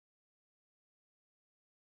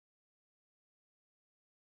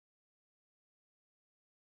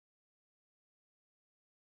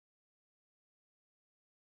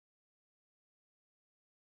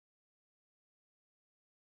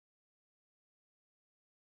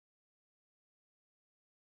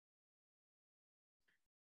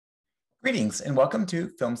Greetings and welcome to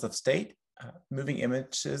Films of State, Moving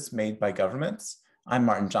Images Made by Governments. I'm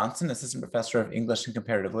Martin Johnson, Assistant Professor of English and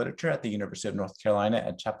Comparative Literature at the University of North Carolina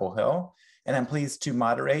at Chapel Hill, and I'm pleased to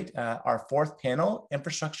moderate our fourth panel,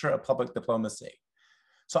 Infrastructure of Public Diplomacy.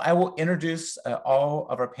 So I will introduce all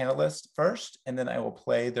of our panelists first, and then I will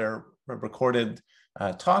play their recorded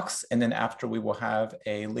talks, and then after we will have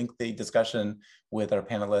a lengthy discussion with our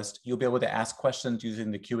panelists. You'll be able to ask questions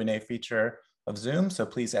using the Q&A feature of Zoom, so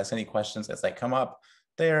please ask any questions as they come up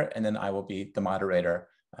there, and then I will be the moderator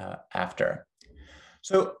after.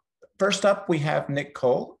 So first up, we have Nick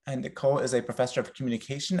Cull, and Nick Cull is a professor of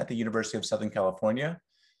communication at the University of Southern California.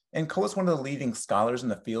 And Cull is one of the leading scholars in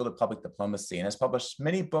the field of public diplomacy and has published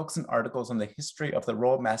many books and articles on the history of the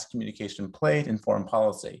role mass communication played in foreign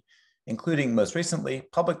policy, including most recently,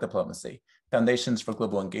 Public Diplomacy, Foundations for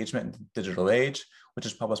Global Engagement in the Digital Age, which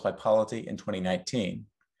was published by Polity in 2019.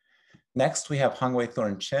 Next, we have Hongwei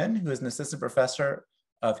Thorn Chen, who is an assistant professor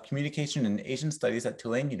of communication and Asian studies at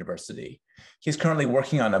Tulane University. He's currently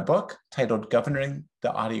working on a book titled Governing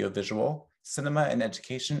the Audiovisual, Cinema and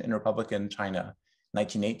Education in Republican China,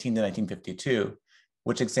 1918 to 1952,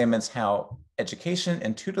 which examines how education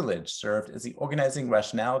and tutelage served as the organizing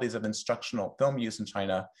rationalities of instructional film use in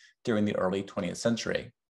China during the early 20th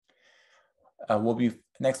century.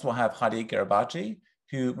 Next, we'll have Hadi Garabaji,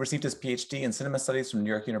 who received his PhD in cinema studies from New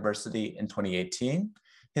York University in 2018.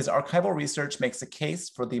 His archival research makes a case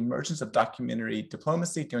for the emergence of documentary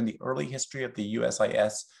diplomacy during the early history of the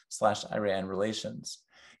USIS/Iran relations.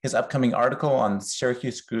 His upcoming article on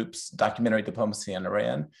Syracuse Group's documentary diplomacy in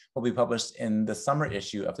Iran will be published in the summer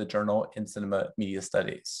issue of the Journal in Cinema Media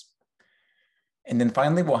Studies. And then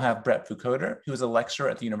finally, we'll have Brett Fukoder, who is a lecturer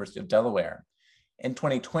at the University of Delaware. In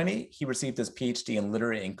 2020, he received his PhD in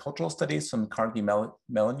Literary and Cultural Studies from Carnegie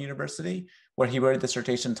Mellon University, where he wrote a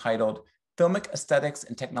dissertation titled Filmic Aesthetics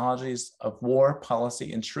and Technologies of War,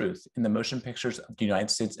 Policy, and Truth in the Motion Pictures of the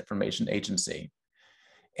United States Information Agency.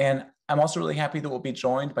 And I'm also really happy that we'll be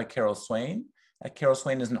joined by Carol Swain. Carol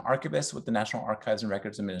Swain is an archivist with the National Archives and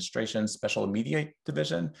Records Administration Special Media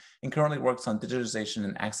Division and currently works on digitization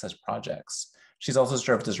and access projects. She's also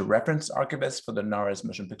served as a reference archivist for the NARA's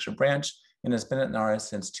Motion Picture Branch and has been at NARA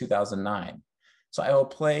since 2009. So I will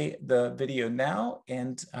play the video now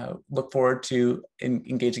and look forward to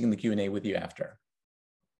engaging in the Q&A with you after.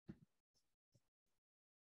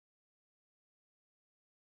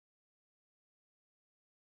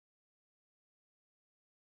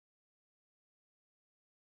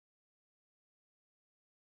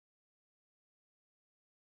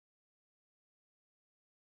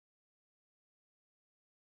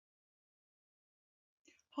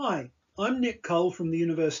 Hi, I'm Nick Cull from the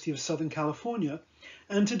University of Southern California,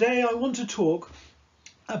 and today I want to talk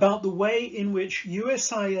about the way in which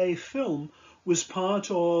USIA film was part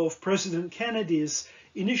of President Kennedy's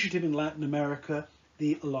initiative in Latin America,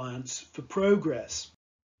 the Alliance for Progress.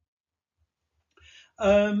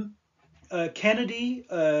 Kennedy,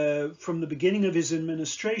 from the beginning of his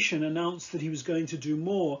administration, announced that he was going to do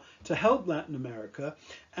more to help Latin America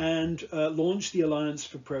and launched the Alliance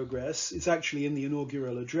for Progress. It's actually in the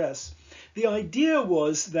inaugural address. The idea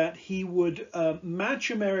was that he would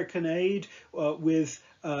match American aid with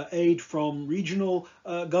aid from regional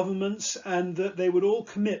governments, and that they would all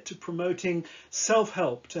commit to promoting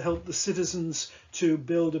self-help to help the citizens to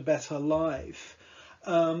build a better life.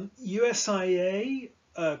 USIA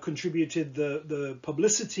contributed the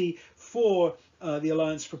publicity for the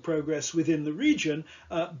Alliance for Progress within the region,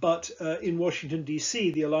 but in Washington,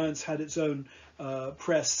 D.C., the Alliance had its own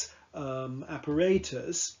press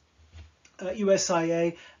apparatus.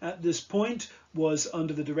 USIA at this point was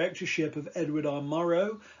under the directorship of Edward R.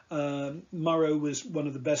 Murrow. Murrow was one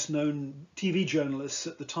of the best known TV journalists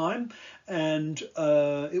at the time, and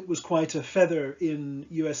it was quite a feather in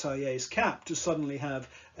USIA's cap to suddenly have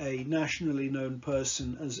a nationally known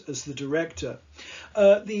person as the director.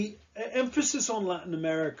 The emphasis on Latin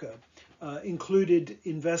America included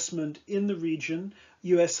investment in the region.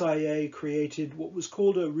 USIA created what was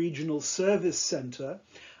called a regional service center.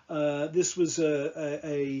 This was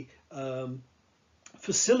a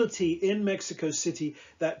facility in Mexico City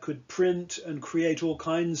that could print and create all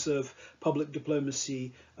kinds of public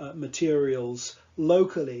diplomacy materials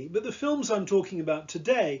locally. But the films I'm talking about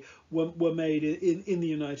today were made in the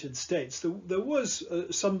United States. There was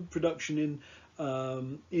some production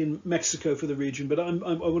in Mexico for the region, but I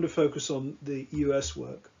want to focus on the US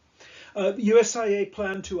work. USIA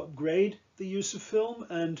planned to upgrade the use of film,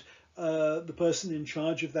 and the person in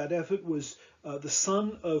charge of that effort was the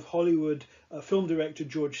son of Hollywood film director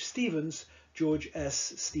George Stevens, George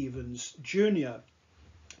S. Stevens Jr.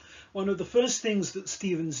 One of the first things that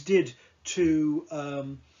Stevens did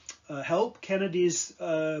to help Kennedy's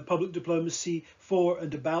public diplomacy for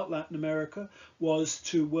and about Latin America was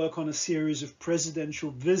to work on a series of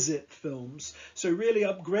presidential visit films. So really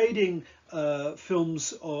upgrading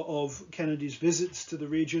films of Kennedy's visits to the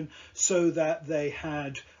region so that they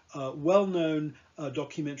had well-known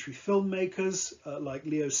documentary filmmakers like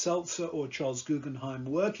Leo Seltzer or Charles Guggenheim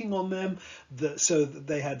working on them, so that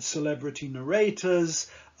they had celebrity narrators,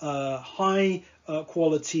 high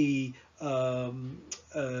quality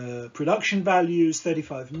production values,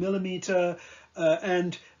 35mm,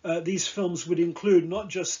 and these films would include not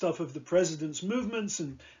just stuff of the president's movements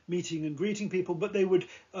and meeting and greeting people, but they would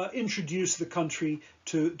introduce the country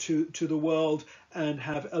to the world and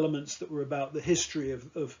have elements that were about the history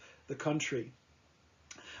of the country.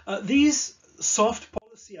 These soft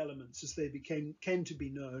policy elements, as they came to be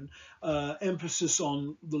known, emphasis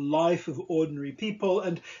on the life of ordinary people,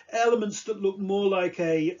 and elements that look more like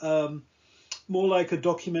a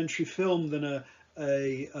documentary film than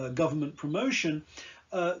a government promotion.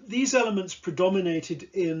 These elements predominated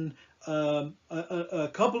in a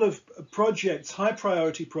couple of projects, high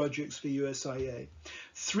priority projects for USIA.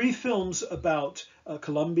 3 films about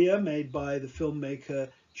Colombia made by the filmmaker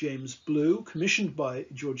James Blue, commissioned by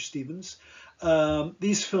George Stevens.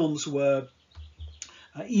 These films were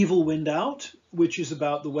Evil Wind Out, which is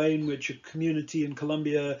about the way in which a community in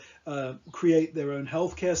Colombia create their own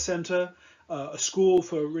healthcare center. A School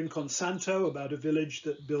for Rincon Santo, about a village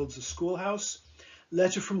that builds a schoolhouse.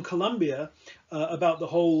 Letter from Colombia, about the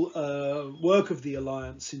whole work of the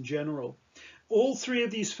Alliance in general. All 3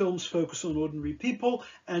 of these films focus on ordinary people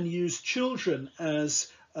and use children as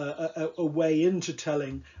a way into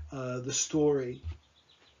telling the story.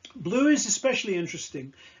 Blue is especially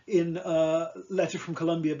interesting in Letter from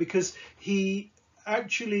Colombia because he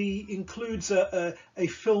actually includes a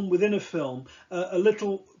film within a film, a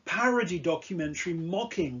little parody documentary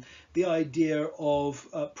mocking the idea of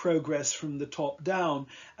progress from the top down,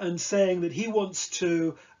 and saying that he wants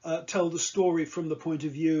to tell the story from the point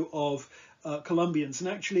of view of Colombians, and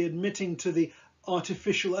actually admitting to the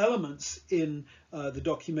artificial elements in the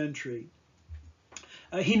documentary.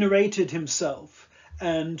 He narrated himself,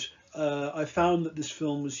 and I found that this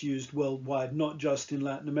film was used worldwide, not just in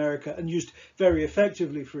Latin America, and used very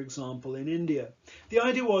effectively, for example, in India. The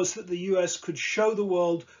idea was that the US could show the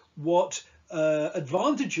world what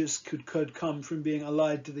advantages could come from being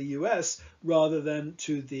allied to the US rather than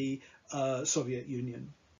to the Soviet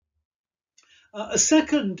Union. A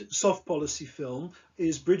second soft policy film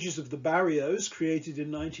is Bridges of the Barrios, created in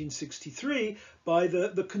 1963 by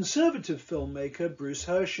the conservative filmmaker Bruce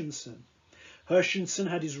Hershenson. Hershenson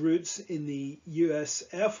had his roots in the US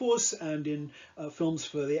Air Force and in films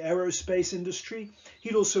for the aerospace industry.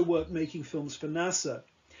 He'd also worked making films for NASA.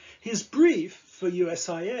 His brief for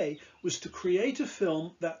USIA was to create a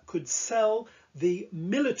film that could sell the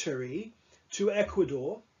military to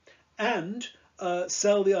Ecuador and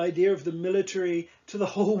sell the idea of the military to the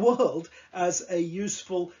whole world as a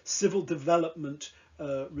useful civil development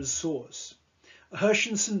resource.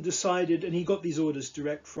 Hershenson decided, and he got these orders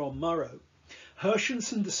direct from Murrow,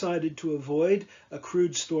 Hershenson decided to avoid a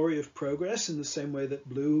crude story of progress in the same way that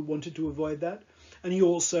Blue wanted to avoid that. And he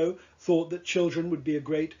also thought that children would be a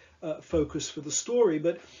great focus for the story.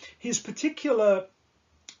 But his particular,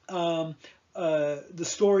 the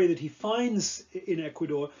story that he finds in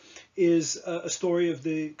Ecuador is a story of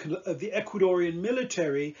the Ecuadorian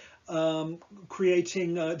military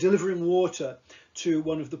delivering water to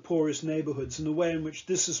one of the poorest neighborhoods, and the way in which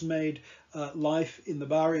this has made life in the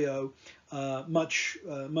barrio much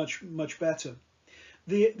better.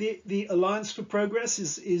 The Alliance for Progress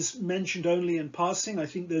is mentioned only in passing. I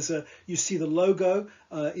think you see the logo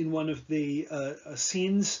in one of the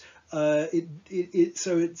scenes. So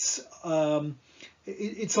it's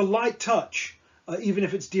a light touch, even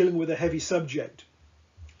if it's dealing with a heavy subject.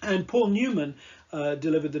 And Paul Newman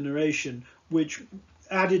delivered the narration, which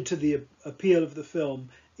added to the appeal of the film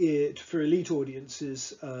for elite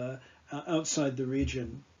audiences outside the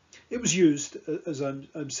region. It was used, as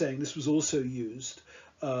I'm saying, this was also used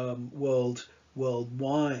worldwide.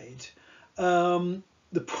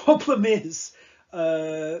 The problem is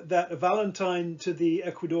that a Valentine to the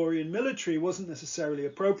Ecuadorian military wasn't necessarily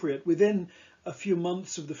appropriate. Within a few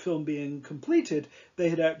months of the film being completed, they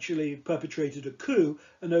had actually perpetrated a coup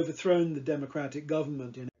and overthrown the democratic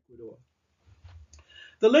government in Ecuador.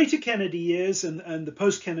 The later Kennedy years and the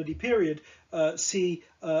post-Kennedy period see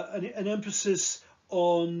an emphasis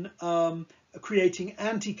on creating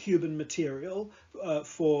anti-Cuban material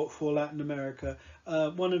for Latin America.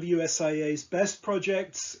 One of USIA's best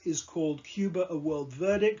projects is called Cuba: A World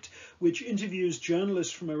Verdict, which interviews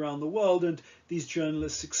journalists from around the world, and these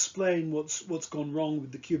journalists explain what's gone wrong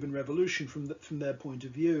with the Cuban Revolution from their point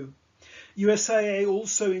of view. USIA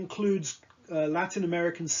also includes Latin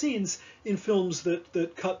American scenes in films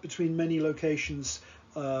that cut between many locations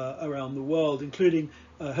around the world, including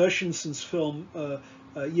Hershensen's film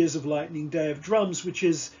Years of Lightning, Day of Drums, which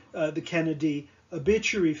is the Kennedy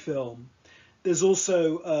obituary film. There's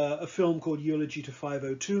also a film called Eulogy to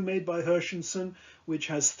 502 made by Hershensen, which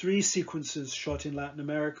has 3 sequences shot in Latin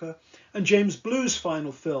America. And James Blue's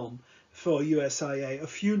final film for USIA, A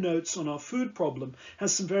Few Notes on Our Food Problem,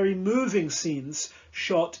 has some very moving scenes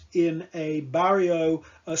shot in a barrio,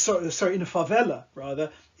 in a favela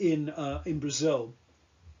rather, in Brazil.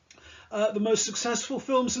 The most successful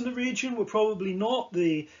films in the region were probably not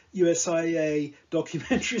the USIA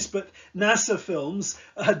documentaries, but NASA films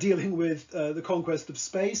dealing with the conquest of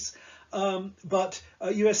space. But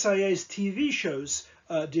USIA's TV shows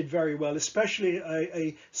did very well, especially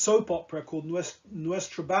a soap opera called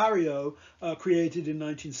Nuestro Barrio, created in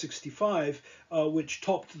 1965, which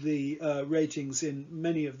topped the ratings in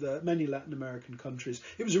many Latin American countries.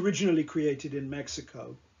 It was originally created in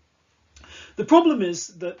Mexico. The problem is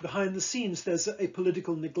that behind the scenes there's a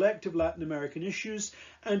political neglect of Latin American issues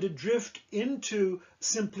and a drift into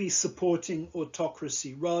simply supporting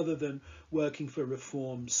autocracy rather than working for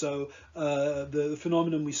reform. So the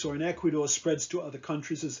phenomenon we saw in Ecuador spreads to other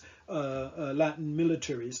countries as Latin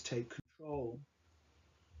militaries take control.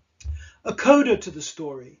 A coda to the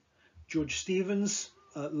story: George Stevens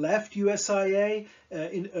left USIA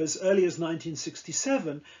as early as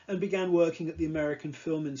 1967 and began working at the American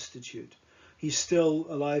Film Institute. He's still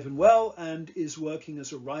alive and well and is working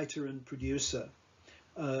as a writer and producer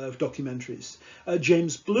of documentaries.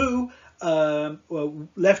 James Blue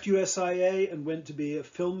left USIA and went to be a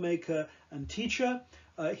filmmaker and teacher.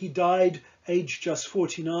 He died aged just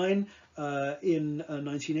 49 in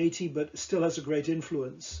 1980, but still has a great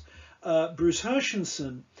influence. Bruce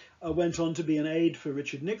Hershensen went on to be an aide for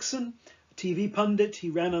Richard Nixon, a TV pundit.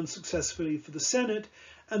 He ran unsuccessfully for the Senate,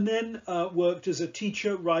 and then worked as a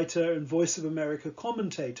teacher, writer, and Voice of America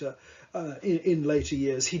commentator in later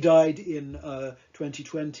years. He died in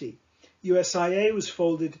 2020. USIA was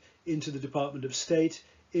folded into the Department of State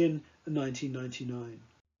in 1999.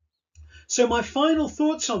 So my final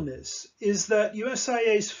thoughts on this is that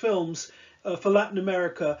USIA's films for Latin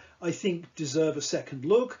America, I think, deserve a second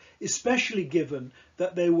look, especially given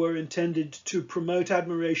that they were intended to promote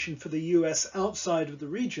admiration for the US outside of the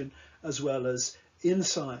region as well as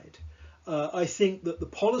inside. I think that the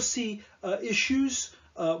policy issues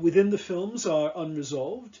within the films are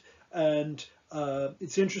unresolved, and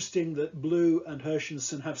it's interesting that Blue and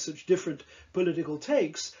Hershensen have such different political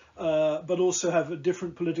takes, but also have a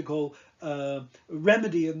different political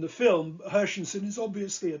remedy in the film. Hershensen is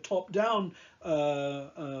obviously a top-down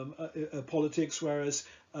politics, whereas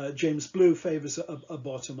James Blue favors a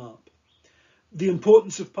bottom-up. The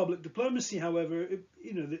importance of public diplomacy, however,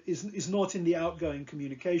 is not in the outgoing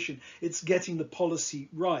communication. It's getting the policy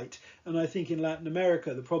right. And I think in Latin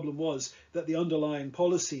America, the problem was that the underlying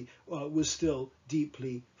policy was still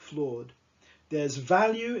deeply flawed. There's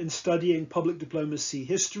value in studying public diplomacy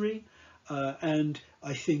history, and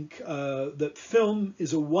I think that film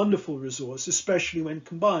is a wonderful resource, especially when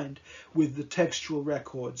combined with the textual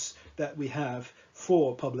records that we have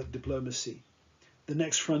for public diplomacy. The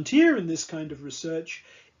next frontier in this kind of research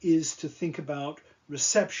is to think about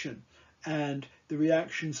reception and the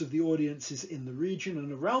reactions of the audiences in the region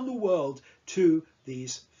and around the world to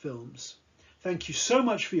these films. Thank you so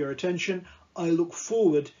much for your attention. I look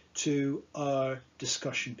forward to our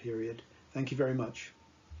discussion period. Thank you very much.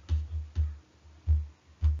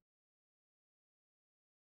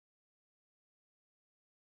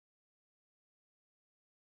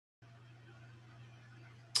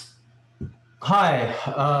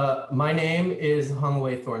 Hi, my name is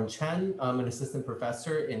Hongwei Thorn Chen. I'm an assistant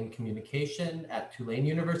professor in communication at Tulane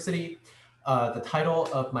University. The title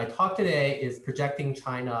of my talk today is Projecting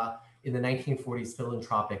China in the 1940s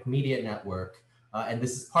Philanthropic Media Network. And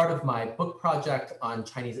this is part of my book project on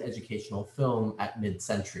Chinese educational film at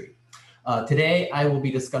mid-century. Today, I will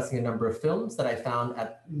be discussing a number of films that I found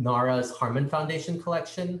at NARA's Harman Foundation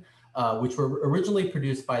collection, which were originally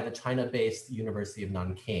produced by the China-based University of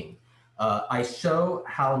Nanking. I show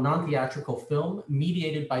how non-theatrical film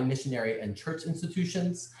mediated by missionary and church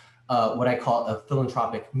institutions, what I call a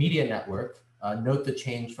philanthropic media network, note the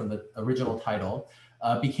change from the original title,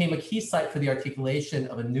 became a key site for the articulation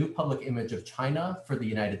of a new public image of China for the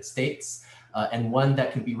United States, and one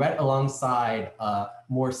that can be read alongside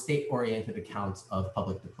more state-oriented accounts of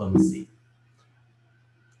public diplomacy.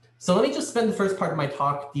 So let me just spend the first part of my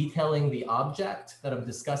talk detailing the object that I'm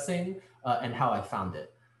discussing and how I found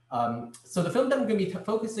it. So the film that I'm going to be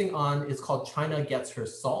focusing on is called China Gets Her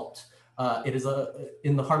Salt. It is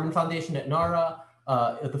in the Harman Foundation at NARA.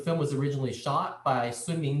 The film was originally shot by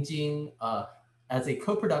Sun Mingjing as a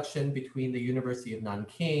co-production between the University of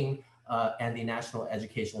Nanking and the National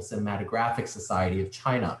Educational Cinematographic Society of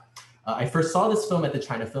China. I first saw this film at the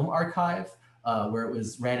China Film Archive, where it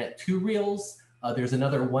was ran at 2 reels. There's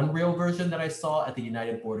another 1-reel version that I saw at the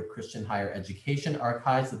United Board of Christian Higher Education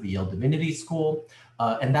Archives of the Yale Divinity School.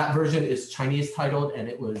 And that version is Chinese titled, and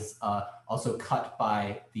it was also cut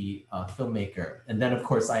by the filmmaker. And then, of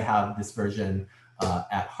course, I have this version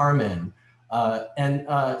at Harman.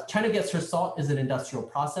 China Gets Her Salt is an industrial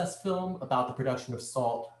process film about the production of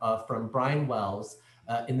salt from brine wells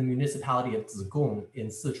in the municipality of Zigong in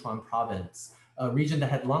Sichuan province, a region that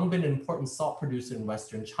had long been an important salt producer in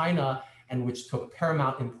Western China and which took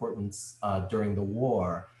paramount importance during the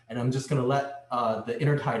war. And I'm just going to let the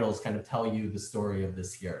intertitles kind of tell you the story of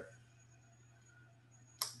this here.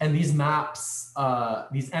 And these maps,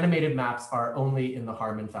 these animated maps are only in the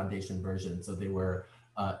Harman Foundation version. So they were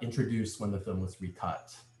introduced when the film was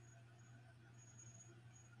recut.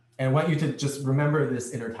 And I want you to just remember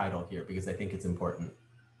this intertitle here because I think it's important.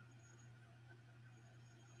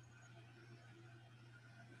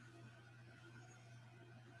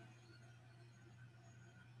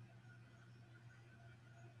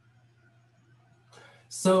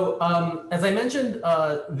 So as I mentioned,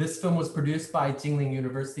 this film was produced by Jingling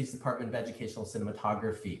University's Department of Educational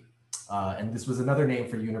Cinematography. And this was another name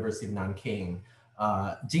for University of Nanking.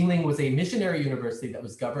 Jingling was a missionary university that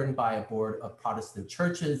was governed by a board of Protestant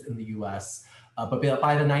churches in the US. But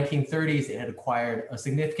by the 1930s, it had acquired a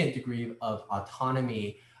significant degree of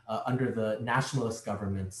autonomy under the nationalist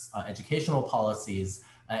government's educational policies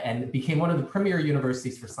and became one of the premier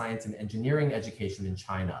universities for science and engineering education in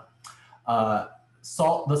China.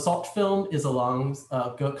 The SALT film is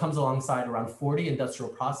comes alongside around 40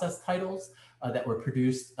 industrial process titles that were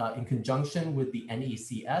produced in conjunction with the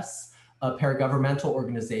NECS, a paragovernmental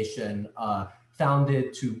organization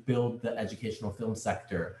founded to build the educational film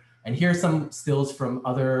sector. And here are some stills from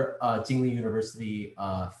other Jingli University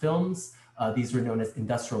films. These were known as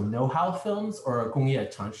industrial know-how films or 工业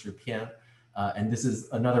常识片. And this is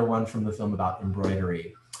another one from the film about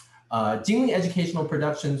embroidery. Jingli educational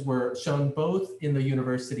productions were shown both in the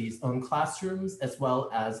university's own classrooms as well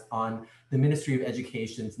as on the Ministry of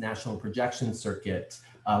Education's national projection circuit,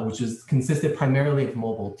 which consisted primarily of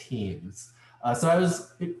mobile teams. So I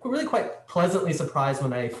was really quite pleasantly surprised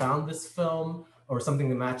when I found this film or something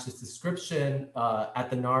that matched its description at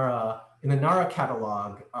the NARA, in the NARA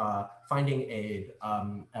catalog, finding aid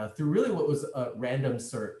through really what was a random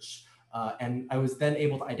search. And I was then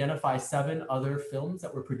able to identify 7 other films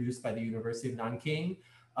that were produced by the University of Nanking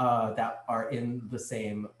that are in the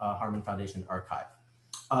same Harman Foundation archive.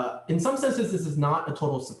 In some senses, this is not a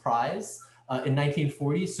total surprise. In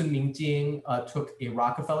 1940, Sun Mingjing took a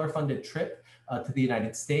Rockefeller-funded trip to the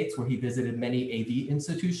United States where he visited many AV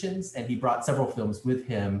institutions, and he brought several films with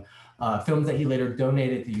him, films that he later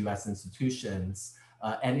donated to US institutions.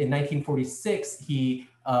 And in 1946, he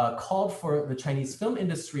called for the Chinese film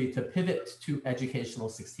industry to pivot to educational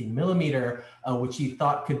 16mm, which he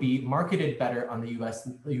thought could be marketed better on the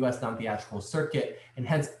US non-theatrical circuit, and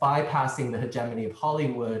hence bypassing the hegemony of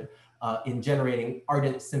Hollywood in generating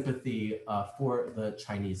ardent sympathy for the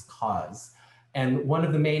Chinese cause. And one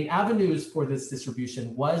of the main avenues for this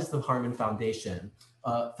distribution was the Harman Foundation,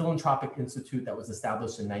 a philanthropic institute that was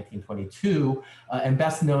established in 1922 and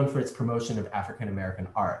best known for its promotion of African-American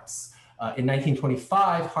arts. In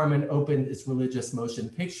 1925, Harman opened its Religious Motion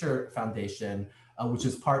Picture Foundation, which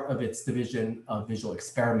is part of its division of Visual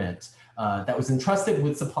Experiment, that was entrusted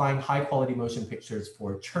with supplying high-quality motion pictures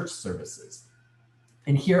for church services.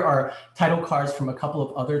 And here are title cards from a couple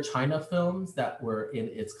of other China films that were in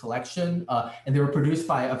its collection, and they were produced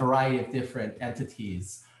by a variety of different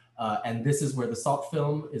entities. And this is where the SALT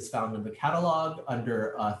film is found in the catalog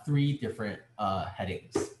under 3 different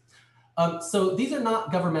headings. So these are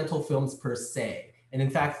not governmental films per se. And in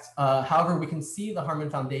fact, however, we can see the Harman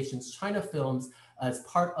Foundation's China films as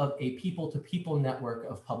part of a people-to-people network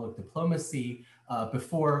of public diplomacy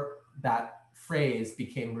before that phrase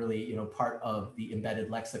became really, part of the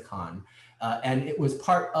embedded lexicon. And it was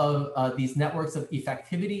part of these networks of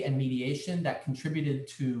effectivity and mediation that contributed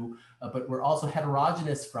to, but were also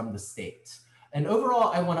heterogeneous from the state. And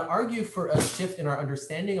overall, I want to argue for a shift in our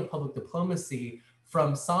understanding of public diplomacy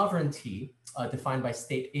from sovereignty, defined by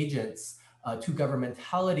state agents, to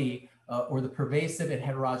governmentality or the pervasive and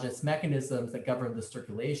heterogeneous mechanisms that govern the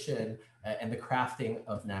circulation and the crafting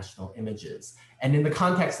of national images. And in the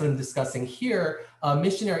context that I'm discussing here,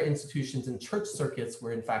 missionary institutions and church circuits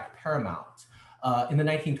were in fact paramount. In the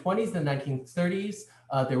 1920s and 1930s,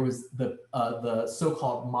 there was the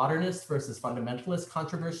so-called modernist versus fundamentalist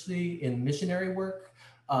controversy in missionary work,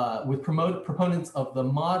 with proponents of the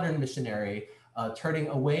modern missionary turning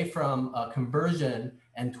away from conversion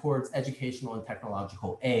and towards educational and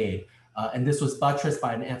technological aid. And this was buttressed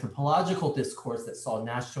by an anthropological discourse that saw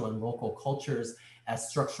national and local cultures as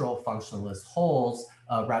structural functionalist wholes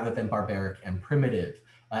rather than barbaric and primitive.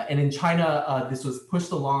 And in China, this was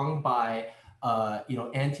pushed along by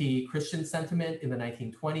anti-Christian sentiment in the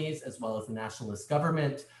 1920s, as well as the nationalist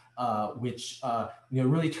government, which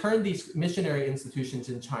really turned these missionary institutions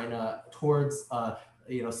in China towards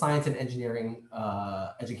science and engineering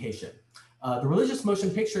education. The Religious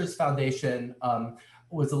Motion Pictures Foundation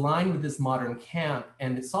was aligned with this modern camp,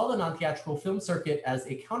 and it saw the non-theatrical film circuit as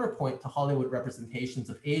a counterpoint to Hollywood representations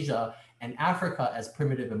of Asia and Africa as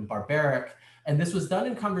primitive and barbaric. And this was done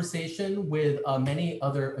in conversation with many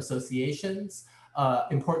other associations.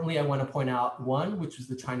 Importantly, I want to point out one, which was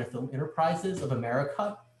the China Film Enterprises of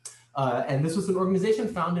America. And this was an organization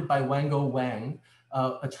founded by Wango Wang,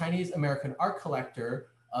 a Chinese-American art collector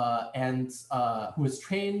who was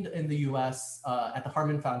trained in the US at the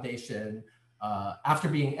Harman Foundation after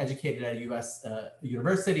being educated at a US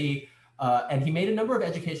university. And he made a number of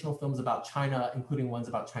educational films about China, including ones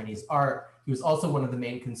about Chinese art. He was also one of the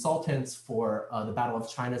main consultants for the Battle of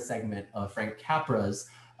China segment of Frank Capra's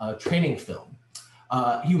training film.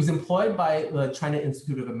 He was employed by the China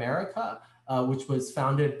Institute of America, which was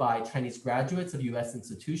founded by Chinese graduates of US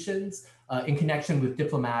institutions in connection with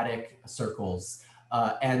diplomatic circles.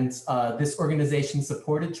 This organization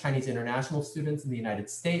supported Chinese international students in the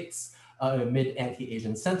United States amid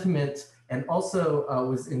anti-Asian sentiment, and also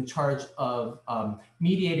was in charge of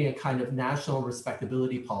mediating a kind of national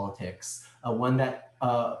respectability politics, one that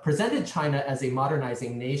presented China as a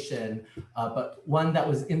modernizing nation, but one that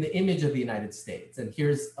was in the image of the United States. And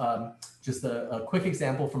here's just a quick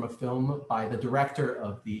example from a film by the director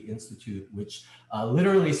of the Institute, which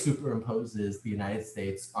literally superimposes the United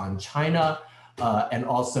States on China and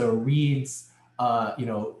also reads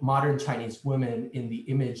modern Chinese women in the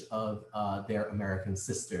image of their American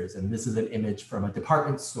sisters. And this is an image from a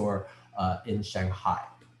department store in Shanghai.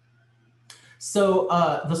 So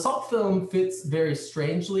the SALT film fits very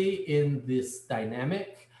strangely in this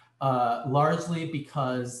dynamic, largely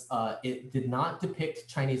because it did not depict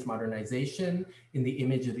Chinese modernization in the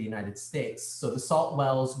image of the United States. So the salt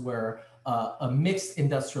wells were a mixed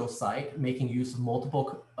industrial site, making use of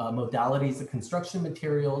multiple modalities of construction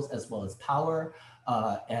materials as well as power.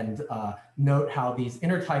 Note how these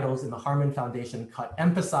intertitles in the Harman Foundation cut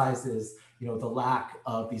emphasizes the lack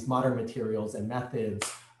of these modern materials and methods,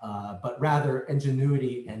 but rather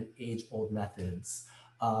ingenuity and age-old methods.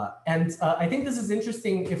 I think this is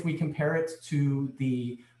interesting if we compare it to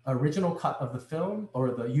the original cut of the film,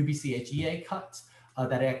 or the UBCHEA cut,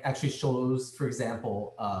 that actually shows, for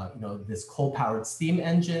example, this coal-powered steam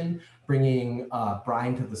engine bringing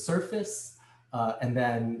brine to the surface, and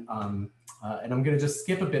I'm going to just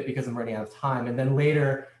skip a bit because I'm running out of time. And then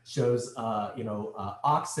later shows,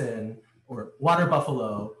 oxen or water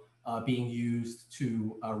buffalo being used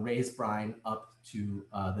to raise brine up to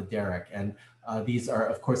the derrick. And these are,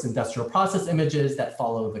 of course, industrial process images that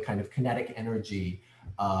follow the kind of kinetic energy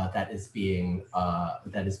that is being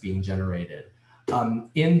generated.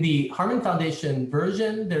 In the Harman Foundation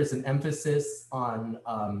version, there's an emphasis on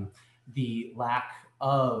the lack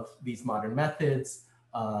of these modern methods.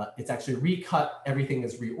 It's actually recut, everything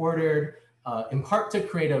is reordered, in part to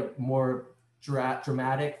create a more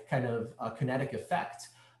dramatic kind of kinetic effect,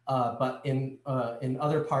 but in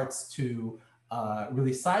other parts to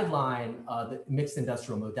really sideline the mixed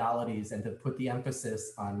industrial modalities and to put the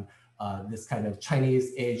emphasis on this kind of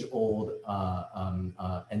Chinese age-old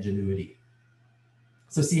ingenuity.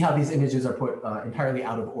 So see how these images are put entirely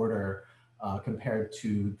out of order compared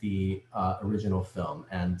to the original film.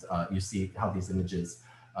 And you see how these images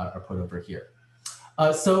are put over here.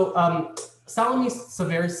 Salome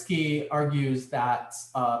Seversky argues that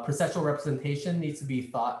processual representation needs to be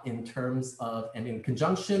thought in terms of and in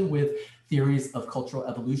conjunction with theories of cultural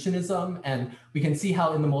evolutionism. And we can see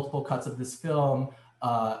how in the multiple cuts of this film,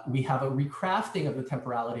 we have a recrafting of the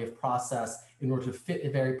temporality of process in order to fit a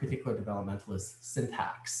very particular developmentalist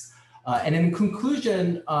syntax. And in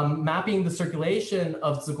conclusion, mapping the circulation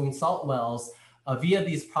of Zigong salt wells via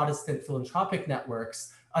these Protestant philanthropic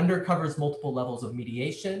networks undercovers multiple levels of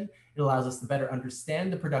mediation. It allows us to better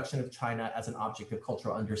understand the production of China as an object of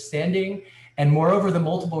cultural understanding. And moreover, the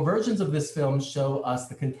multiple versions of this film show us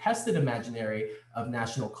the contested imaginary of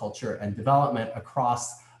national culture and development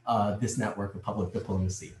across this network of public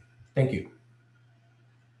diplomacy. Thank you.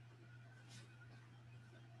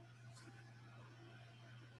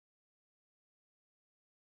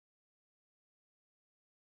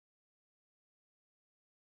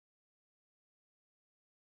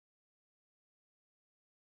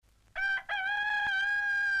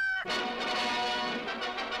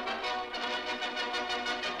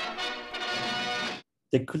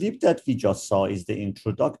 The clip that we just saw is the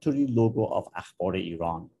introductory logo of Akhbar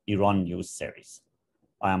Iran News series.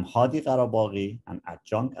 I am Hadi Qarabaghi, an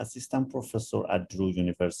adjunct assistant professor at Drew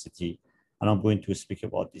University, and I'm going to speak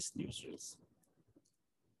about these newsreels.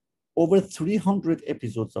 Over 300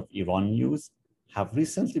 episodes of Iran News have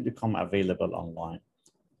recently become available online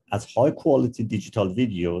as high-quality digital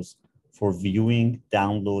videos for viewing,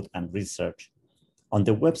 download, and research on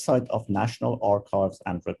the website of National Archives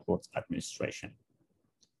and Records Administration.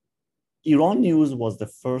 Iran News was the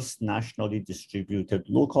first nationally distributed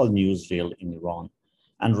local newsreel in Iran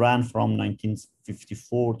and ran from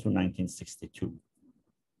 1954 to 1962.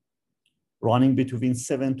 Running between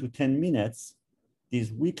 7 to 10 minutes,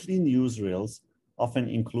 these weekly newsreels often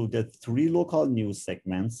included 3 local news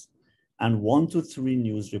segments and 1 to 3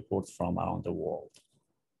 news reports from around the world.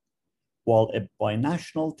 While a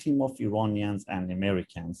binational team of Iranians and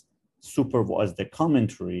Americans supervised the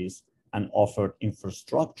commentaries and offered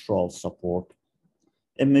infrastructural support,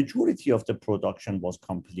 a majority of the production was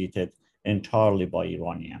completed entirely by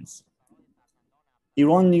Iranians.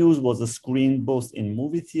 Iran News was screened both in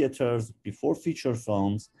movie theaters before feature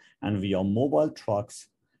films and via mobile trucks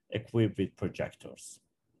equipped with projectors.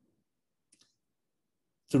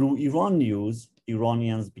 Through Iran News,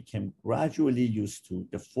 Iranians became gradually used to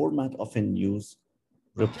the format of a news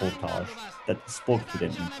reportage that spoke to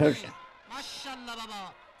them in Persian.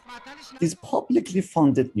 These publicly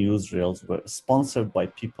funded newsreels were sponsored by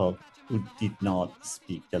people who did not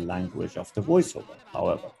speak the language of the voiceover,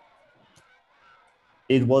 however.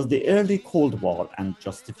 It was the early Cold War, and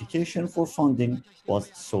justification for funding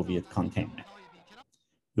was Soviet containment.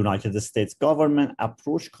 United States government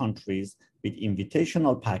approached countries with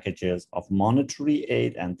invitational packages of monetary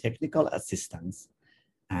aid and technical assistance,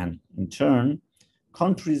 and in turn,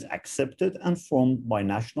 countries accepted and formed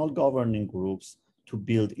binational governing groups to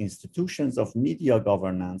build institutions of media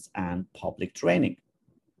governance and public training.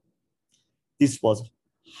 This was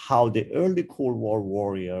how the early Cold War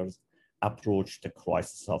warriors approached the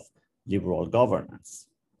crisis of liberal governance.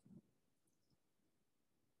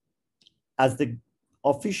 As the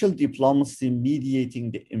official diplomacy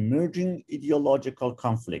mediating the emerging ideological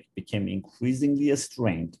conflict became increasingly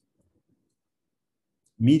strained,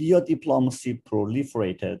 media diplomacy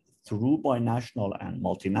proliferated through binational and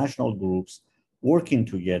multinational groups working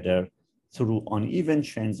together through uneven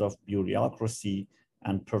chains of bureaucracy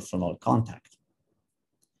and personal contact.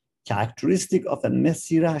 Characteristic of a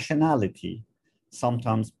messy rationality,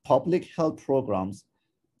 sometimes public health programs,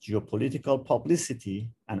 geopolitical publicity,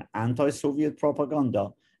 and anti-Soviet propaganda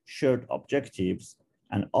shared objectives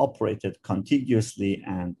and operated contiguously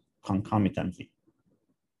and concomitantly.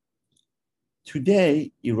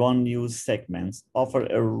 Today, Iran News segments offer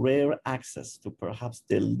a rare access to perhaps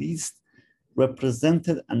the least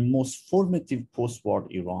represented and most formative post-war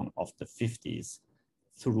Iran of the 50s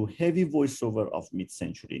through heavy voiceover of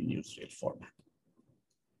mid-century newsreel format.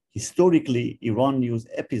 Historically, Iran News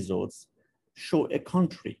episodes show a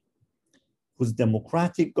country whose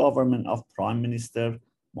democratic government of Prime Minister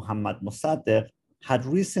Mohammad Mossadegh had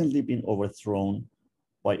recently been overthrown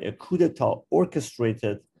by a coup d'etat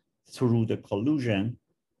orchestrated through the collusion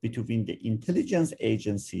between the intelligence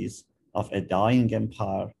agencies of a dying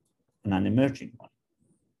empire and an emerging one.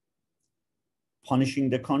 Punishing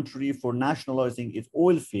the country for nationalizing its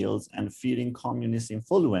oil fields and fearing communist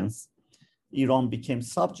influence, Iran became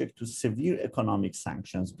subject to severe economic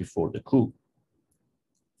sanctions before the coup.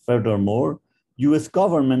 Furthermore, US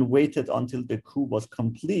government waited until the coup was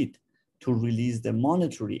complete to release the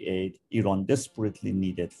monetary aid Iran desperately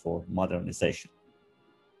needed for modernization.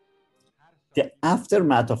 The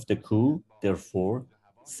aftermath of the coup, therefore,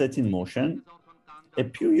 set in motion a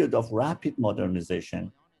period of rapid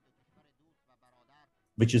modernization,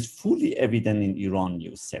 which is fully evident in Iran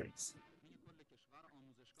News series.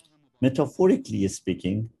 Metaphorically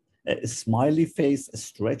speaking, a smiley face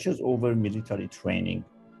stretches over military training,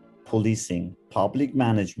 policing, public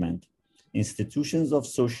management, institutions of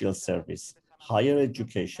social service, higher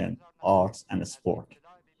education, arts, and sport.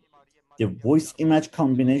 The voice-image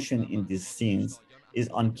combination in these scenes is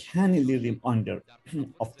uncannily reminder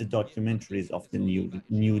of the documentaries of the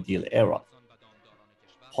New Deal era.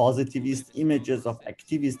 Positivist images of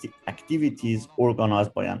activities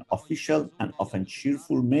organized by an official and often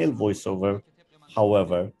cheerful male voiceover,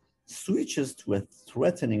 however, switches to a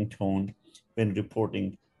threatening tone when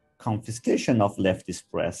reporting confiscation of leftist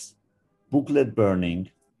press, booklet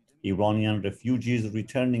burning, Iranian refugees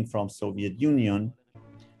returning from Soviet Union,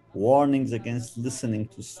 warnings against listening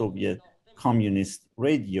to Soviet communist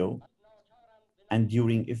radio, and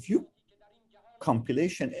during a few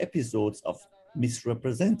compilation episodes of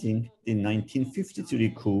misrepresenting the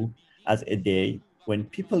 1953 coup as a day when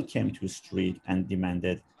people came to the street and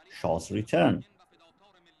demanded Shah's return.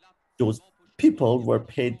 Those people were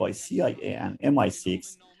paid by CIA and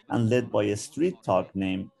MI6 and led by a street thug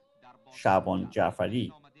named Shaban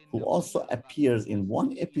Jafari, who also appears in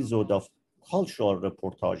one episode of Cultural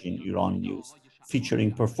Reportage in Iran News,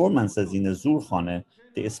 featuring performances in a Zurkhane,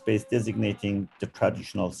 the space designating the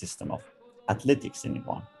traditional system of athletics in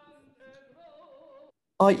Iran.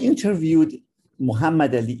 I interviewed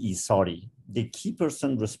Muhammad Ali Isari, the key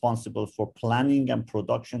person responsible for planning and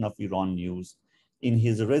production of Iran News, in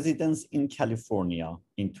his residence in California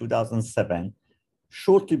in 2007,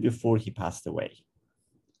 shortly before he passed away.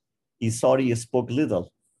 Isari spoke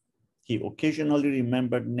little. He occasionally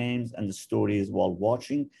remembered names and stories while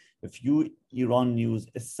watching a few Iran News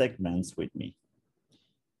segments with me.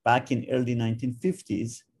 Back in early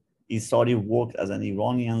 1950s, Isari worked as an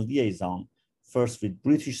Iranian liaison, first with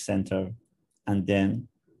British Center and then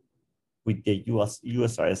with the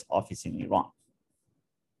USIS office in Iran.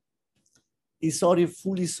 Isari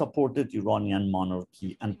fully supported Iranian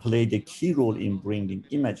monarchy and played a key role in bringing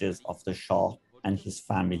images of the Shah and his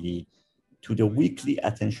family to the weekly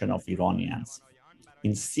attention of Iranians.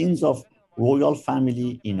 In scenes of royal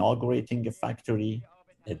family inaugurating a factory,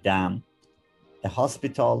 a dam, a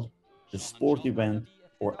hospital, a sport event,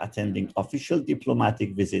 or attending official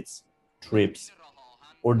diplomatic visits, trips,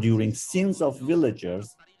 or during scenes of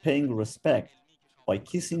villagers paying respect by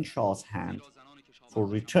kissing Shah's hand for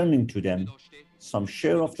returning to them some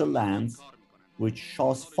share of the lands which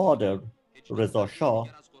Shah's father, Reza Shah,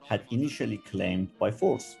 had initially claimed by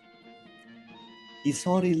force.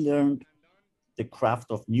 Isari learned the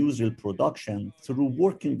craft of newsreel production through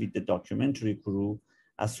working with the documentary crew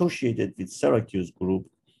associated with Syracuse Group,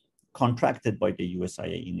 contracted by the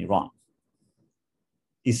USIA in Iran.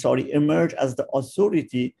 Isari emerged as the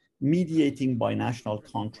authority mediating binational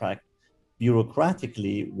contract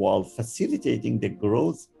bureaucratically while facilitating the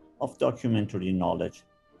growth of documentary knowledge,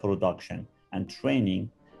 production, and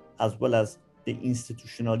training, as well as the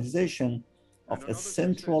institutionalization of a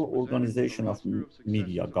central organization of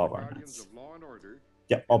media governance.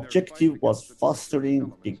 The objective was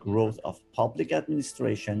fostering the growth of public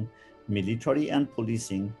administration, military and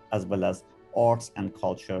policing, as well as arts and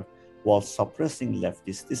culture, while suppressing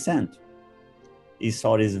leftist dissent.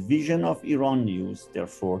 Isari's vision of Iran News,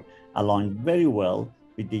 therefore, aligned very well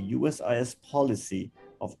with the USIS policy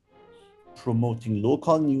of promoting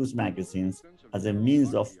local news magazines as a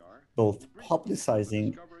means of both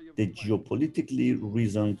publicizing the geopolitically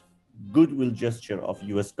reasoned goodwill gesture of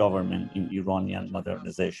US government in Iranian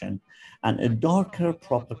modernization and a darker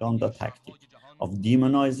propaganda tactic of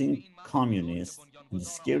demonizing communists and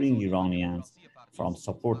scaring Iranians from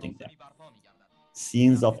supporting them.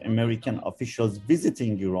 Scenes of American officials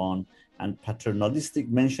visiting Iran and paternalistic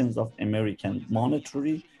mentions of American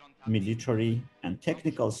monetary, military, and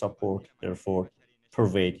technical support, therefore,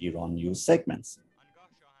 pervade Iran news segments.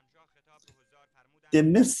 The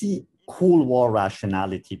messy Cold War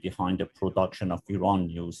rationality behind the production of Iran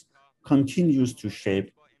News continues to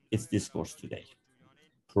shape its discourse today.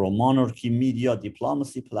 Pro-monarchy media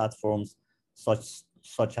diplomacy platforms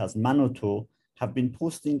such as Manoto have been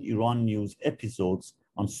posting Iran News episodes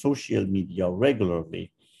on social media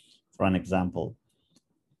regularly, for an example,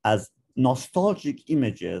 as nostalgic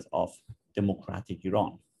images of democratic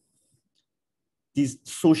Iran. These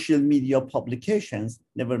social media publications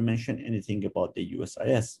never mention anything about the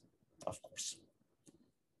USIS, of course.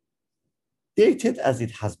 Dated as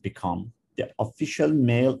it has become, the official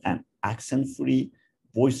male and accent-free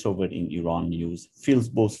voiceover in Iran News feels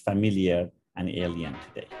both familiar and alien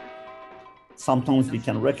today. Sometimes we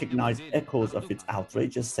can recognize echoes of its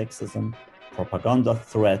outrageous sexism, propaganda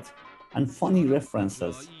threat, and funny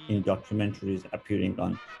references in documentaries appearing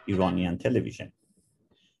on Iranian television.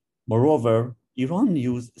 Moreover, Iran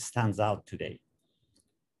News stands out today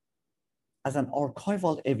as an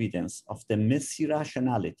archival evidence of the messy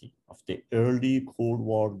rationality of the early Cold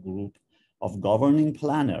War group of governing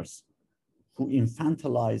planners who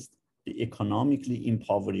infantilized the economically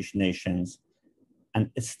impoverished nations and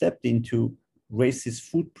stepped into racist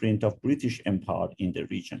footprint of British Empire in the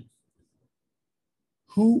region.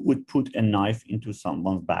 Who would put a knife into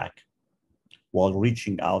someone's back while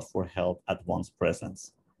reaching out for help at one's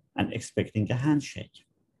presence and expecting a handshake?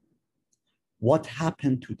 What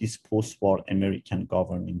happened to this post-war American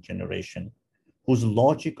governing generation whose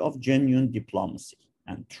logic of genuine diplomacy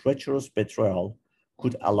and treacherous betrayal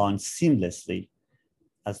could align seamlessly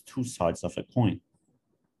as two sides of a coin?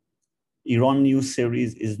 Iran News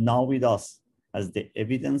series is now with us as the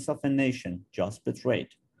evidence of a nation just betrayed,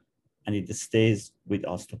 and it stays with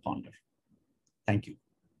us to ponder. Thank you.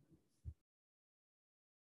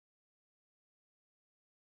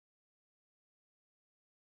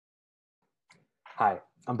 Hi,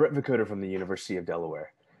 I'm Brett Vicoda from the University of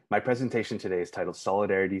Delaware. My presentation today is titled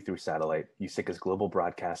Solidarity Through Satellite, USICA's global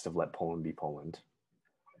broadcast of Let Poland Be Poland.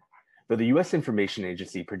 Though the US Information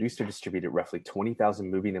Agency produced or distributed roughly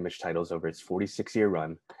 20,000 moving image titles over its 46-year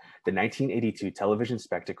run, the 1982 television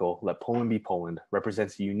spectacle Let Poland Be Poland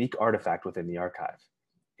represents a unique artifact within the archive.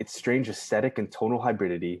 Its strange aesthetic and tonal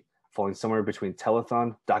hybridity, falling somewhere between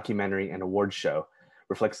telethon, documentary, and award show,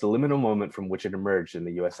 reflects the liminal moment from which it emerged in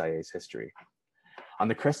the USIA's history. On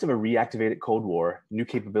the crest of a reactivated Cold War, new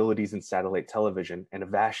capabilities in satellite television, and a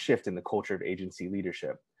vast shift in the culture of agency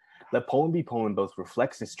leadership, Let Poland Be Poland both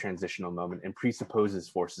reflects this transitional moment and presupposes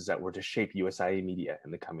forces that were to shape USIA media in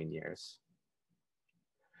the coming years.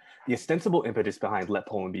 The ostensible impetus behind Let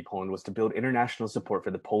Poland Be Poland was to build international support for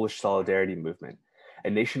the Polish Solidarity Movement, a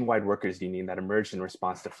nationwide workers' union that emerged in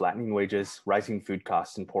response to flattening wages, rising food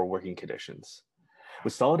costs, and poor working conditions.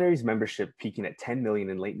 With Solidarity's membership peaking at 10 million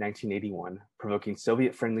in late 1981, provoking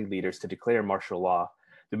Soviet-friendly leaders to declare martial law,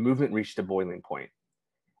 the movement reached a boiling point.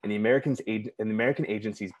 And the American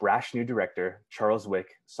agency's brash new director, Charles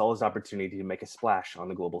Wick, saw his opportunity to make a splash on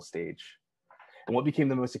the global stage. In what became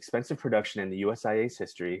the most expensive production in the USIA's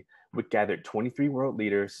history, Wick gathered 23 world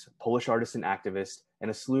leaders, Polish artists and activists, and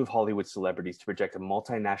a slew of Hollywood celebrities to project a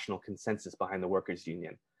multinational consensus behind the workers'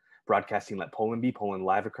 union, broadcasting Let Poland Be Poland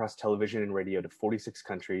live across television and radio to 46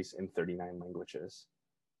 countries in 39 languages.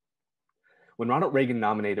 When Ronald Reagan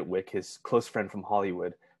nominated Wick, his close friend from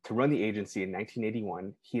Hollywood, to run the agency in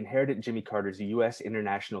 1981, he inherited Jimmy Carter's U.S.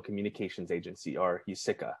 International Communications Agency, or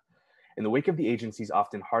USICA. In the wake of the agency's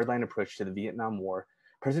often hardline approach to the Vietnam War,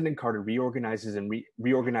 President Carter reorganized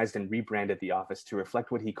and rebranded the office to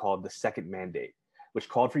reflect what he called the Second Mandate, which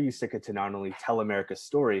called for USICA to not only tell America's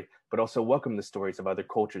story, but also welcome the stories of other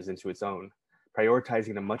cultures into its own,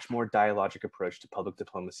 prioritizing a much more dialogic approach to public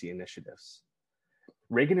diplomacy initiatives.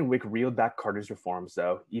 Reagan and Wick reeled back Carter's reforms,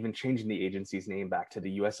 though, even changing the agency's name back to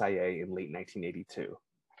the USIA in late 1982.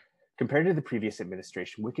 Compared to the previous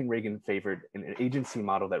administration, Wick and Reagan favored an agency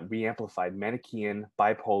model that re-amplified Manichaean,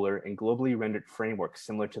 bipolar, and globally rendered frameworks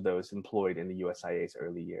similar to those employed in the USIA's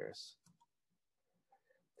early years.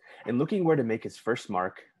 In looking where to make his first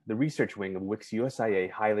mark, the research wing of Wick's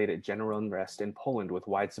USIA highlighted general unrest in Poland with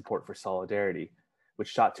wide support for solidarity,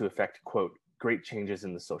 which sought to effect, quote, great changes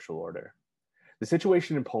in the social order. The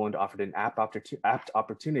situation in Poland offered an apt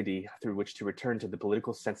opportunity through which to return to the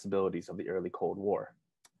political sensibilities of the early Cold War.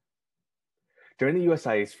 During the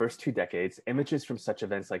USIA's first 2 decades, images from such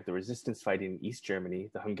events like the resistance fighting in East Germany,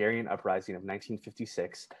 the Hungarian uprising of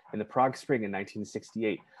 1956, and the Prague Spring in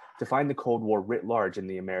 1968 defined the Cold War writ large in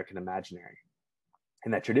the American imaginary.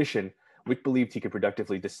 In that tradition, Wick believed he could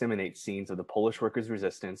productively disseminate scenes of the Polish workers'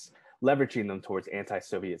 resistance, leveraging them towards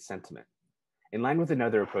anti-Soviet sentiment. In line with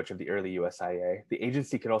another approach of the early USIA, the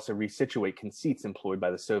agency could also resituate conceits employed by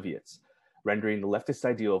the Soviets, rendering the leftist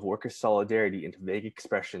ideal of workers' solidarity into vague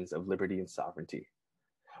expressions of liberty and sovereignty.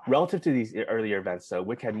 Relative to these earlier events, though,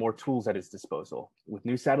 Wick had more tools at his disposal. With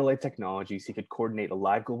new satellite technologies, he could coordinate a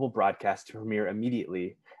live global broadcast to premiere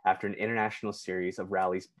immediately after an international series of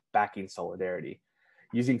rallies backing solidarity,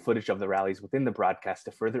 using footage of the rallies within the broadcast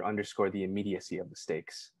to further underscore the immediacy of the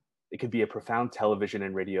stakes. It could be a profound television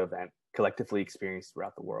and radio event, collectively experienced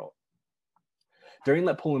throughout the world. During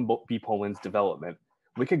Let Poland Be Poland's development,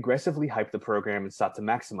 Wick aggressively hyped the program and sought to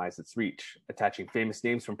maximize its reach, attaching famous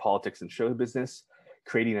names from politics and show business,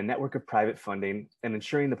 creating a network of private funding, and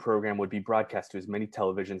ensuring the program would be broadcast to as many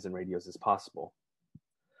televisions and radios as possible.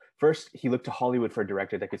 First, he looked to Hollywood for a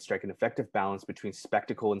director that could strike an effective balance between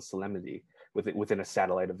spectacle and solemnity within a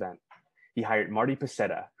satellite event. He hired Marty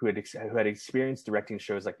Pacetta, who had experience directing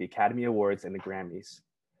shows like the Academy Awards and the Grammys.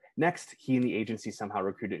 Next, he and the agency somehow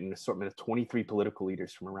recruited an assortment of 23 political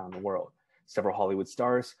leaders from around the world, several Hollywood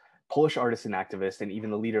stars, Polish artists and activists, and even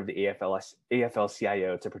the leader of the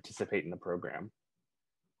AFL-CIO to participate in the program.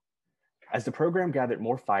 As the program gathered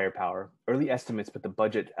more firepower, early estimates put the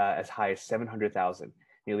budget as high as $700,000,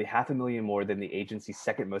 nearly $500,000 more than the agency's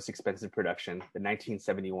second most expensive production, the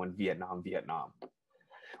 1971 Vietnam.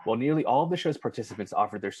 While nearly all of the show's participants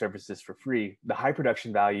offered their services for free, the high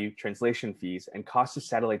production value, translation fees, and cost of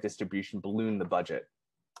satellite distribution ballooned the budget.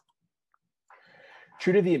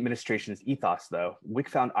 True to the administration's ethos, though, Wick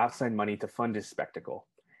found outside money to fund his spectacle.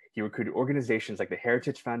 He recruited organizations like the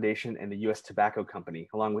Heritage Foundation and the U.S. Tobacco Company,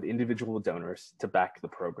 along with individual donors, to back the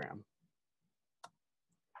program.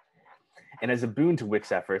 And as a boon to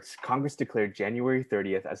Wick's efforts, Congress declared January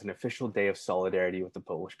 30th as an official day of solidarity with the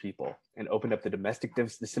Polish people and opened up the domestic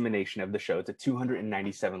dissemination of the show to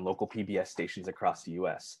 297 local PBS stations across the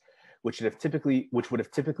U.S., which would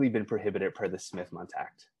have typically been prohibited per the Smith-Mundt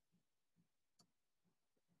Act.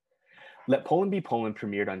 Let Poland Be Poland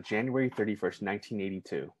premiered on January 31st,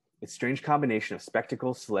 1982. Its strange combination of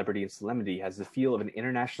spectacle, celebrity, and solemnity has the feel of an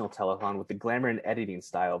international telethon with the glamour and editing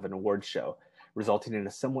style of an awards show, resulting in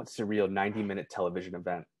a somewhat surreal 90-minute television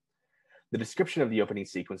event. The description of the opening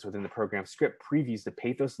sequence within the program's script previews the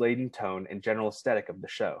pathos-laden tone and general aesthetic of the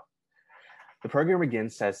show. The program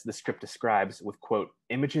begins, as the script describes, with, quote,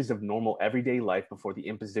 images of normal everyday life before the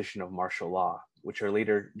imposition of martial law, which are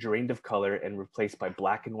later drained of color and replaced by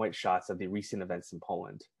black and white shots of the recent events in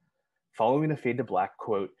Poland. Following a fade to black,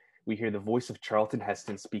 quote, we hear the voice of Charlton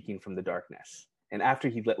Heston speaking from the darkness. And after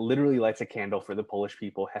he literally lights a candle for the Polish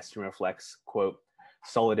people, Heston reflects, quote,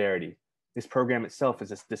 solidarity. This program itself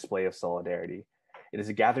is a display of solidarity. It is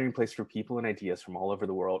a gathering place for people and ideas from all over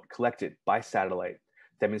the world, collected by satellite,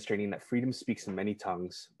 demonstrating that freedom speaks in many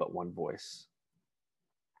tongues, but one voice.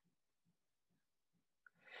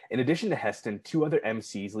 In addition to Heston, two other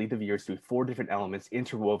MCs lead the viewers through 4 different elements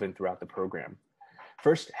interwoven throughout the program.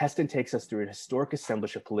 First, Heston takes us through a historic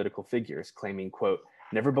assemblage of political figures, claiming, quote,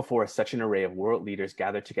 never before has such an array of world leaders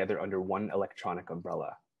gathered together under one electronic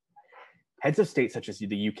umbrella. Heads of state such as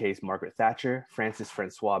the UK's Margaret Thatcher, France's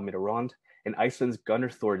Francois Mitterrand, and Iceland's Gunnar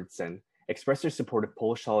Thordarson expressed their support of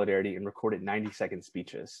Polish solidarity in recorded 90-second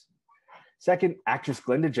speeches. Second, actress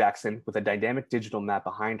Glenda Jackson, with a dynamic digital map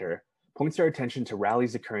behind her, points our attention to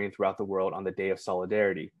rallies occurring throughout the world on the Day of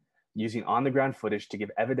Solidarity, using on-the-ground footage to give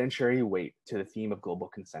evidentiary weight to the theme of global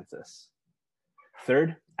consensus.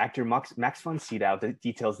 Third, actor Max von Sydow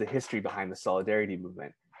details the history behind the Solidarity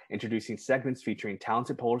movement, introducing segments featuring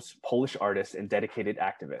talented Polish artists and dedicated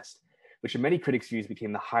activists, which in many critics' views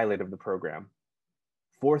became the highlight of the program.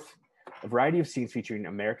 Fourth, a variety of scenes featuring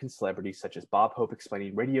American celebrities such as Bob Hope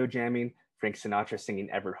explaining radio jamming, Frank Sinatra singing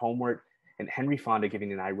Everett Homeward, and Henry Fonda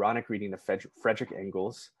giving an ironic reading of Frederick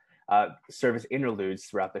Engels, serve as interludes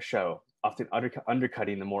throughout the show, often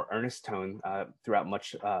undercutting the more earnest tone throughout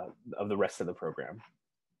much of the rest of the program.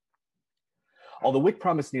 Although Wick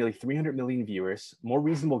promised nearly 300 million viewers, more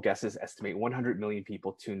reasonable guesses estimate 100 million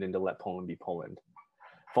people tuned in to Let Poland Be Poland.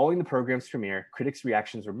 Following the program's premiere, critics'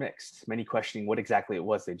 reactions were mixed, many questioning what exactly it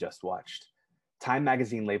was they just watched. Time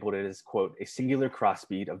magazine labeled it as, quote, a singular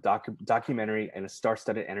crossbeat of documentary and a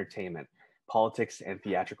star-studded entertainment, politics, and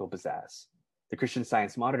theatrical pizzazz. The Christian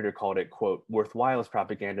Science Monitor called it, quote, worthwhile as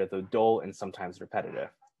propaganda, though dull and sometimes repetitive.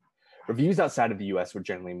 Reviews outside of the US were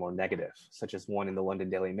generally more negative, such as one in the London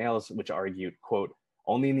Daily Mail, which argued, quote,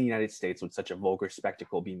 only in the United States would such a vulgar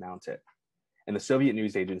spectacle be mounted. And the Soviet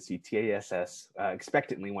news agency TASS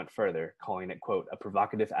expectantly went further, calling it, quote, a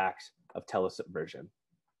provocative act of telesubversion.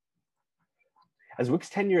 As Wick's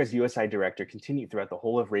tenure as USIA director continued throughout the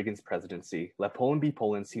whole of Reagan's presidency, Let Poland Be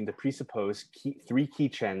Poland seemed to presuppose 3 key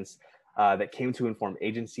trends that came to inform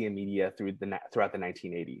agency and media throughout the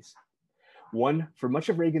 1980s. One, for much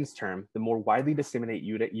of Reagan's term, the more widely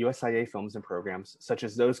disseminated USIA films and programs, such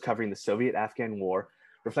as those covering the Soviet-Afghan War,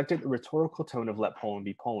 reflected the rhetorical tone of Let Poland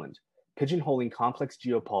Be Poland, pigeonholing complex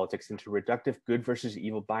geopolitics into reductive good versus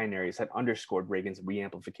evil binaries that underscored Reagan's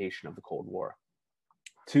re-amplification of the Cold War.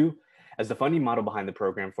 Two, as the funding model behind the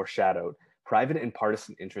program foreshadowed, private and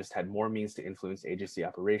partisan interests had more means to influence agency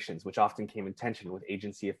operations, which often came in tension with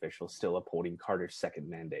agency officials still upholding Carter's second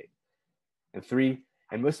mandate. And three,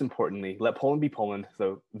 and most importantly, Let Poland Be Poland,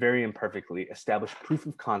 though very imperfectly, established proof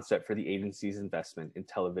of concept for the agency's investment in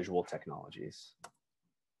televisual technologies.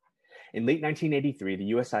 In late 1983,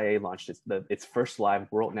 the USIA launched its first live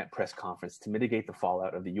WorldNet press conference to mitigate the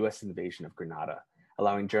fallout of the US invasion of Grenada,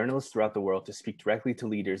 allowing journalists throughout the world to speak directly to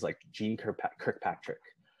leaders like Jeane Kirkpatrick.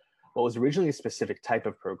 What was originally a specific type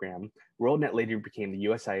of program, WorldNet later became the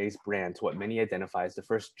USIA's brand to what many identify as the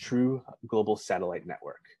first true global satellite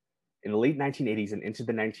network. In the late 1980s and into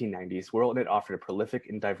the 1990s, WorldNet offered a prolific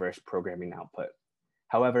and diverse programming output.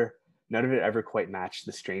 However, none of it ever quite matched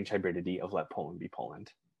the strange hybridity of Let Poland Be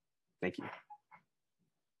Poland. Thank you.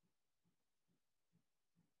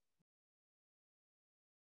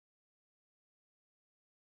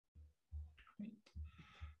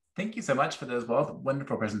 Thank you so much for those both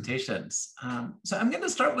wonderful presentations. So I'm going to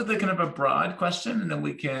start with a kind of a broad question, and then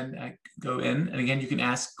we can go in. And again, you can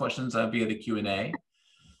ask questions via the Q&A.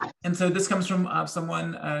 And so this comes from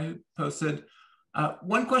someone who posted,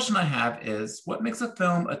 one question I have is, what makes a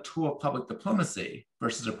film a tool of public diplomacy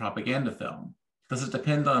versus a propaganda film? Does it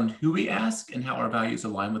depend on who we ask and how our values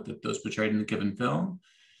align with those portrayed in the given film?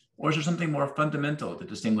 Or is there something more fundamental that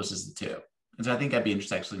distinguishes the two? And so I think I'd be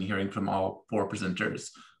interested actually in hearing from all four presenters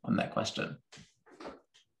on that question.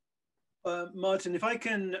 Martin, if I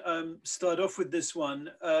can start off with this one.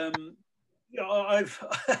 I've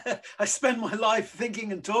I spend my life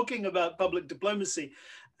thinking and talking about public diplomacy.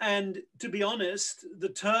 And to be honest, the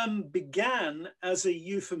term began as a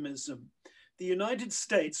euphemism. The United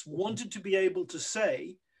States wanted to be able to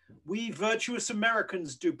say, we virtuous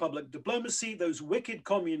Americans do public diplomacy, those wicked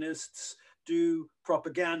communists do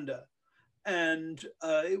propaganda. And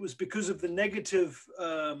it was because of the negative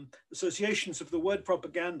associations of the word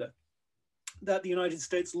propaganda that the United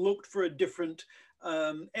States looked for a different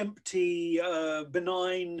empty,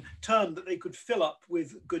 benign term that they could fill up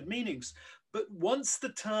with good meanings. But once the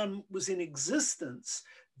term was in existence,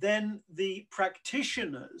 then the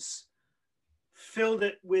practitioners filled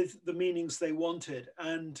it with the meanings they wanted.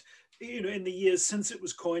 And in the years since it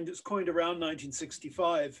was coined around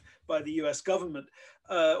 1965 by the US government,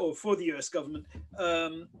 or for the US government,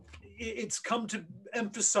 it's come to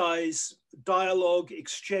emphasize dialogue,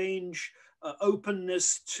 exchange,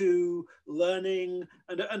 openness to learning,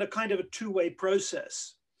 and a kind of a two-way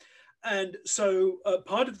process. And so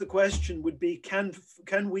part of the question would be, can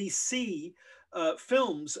we see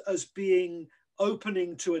films as being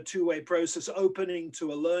opening to a two-way process, opening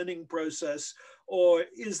to a learning process, or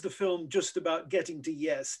is the film just about getting to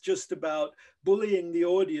yes, just about bullying the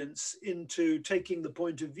audience into taking the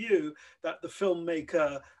point of view that the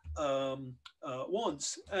filmmaker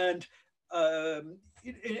wants? And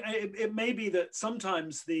it may be that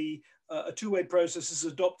sometimes a two-way process is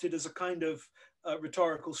adopted as a kind of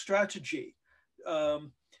rhetorical strategy.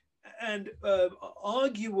 And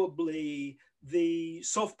arguably, the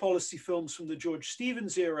soft policy films from the George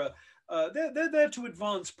Stevens era, they're there to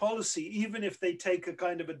advance policy, even if they take a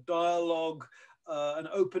kind of a dialogue, an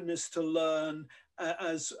openness to learn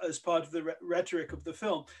as part of the rhetoric of the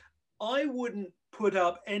film. I wouldn't put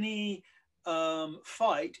up any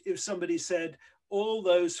fight if somebody said all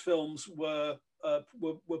those films were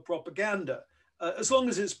propaganda. As long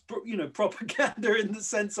as it's propaganda in the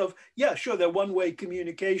sense of, yeah, sure, they're one-way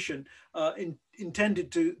communication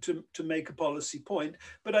intended to make a policy point.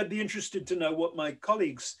 But I'd be interested to know what my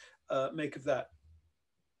colleagues make of that.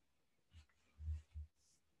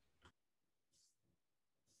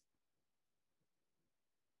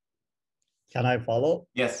 Can I follow?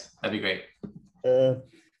 Yes, that'd be great.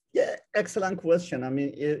 Yeah, excellent question. I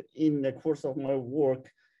mean, in the course of my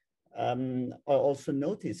work, I also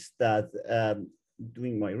noticed that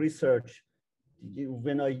doing my research,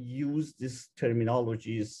 when I use these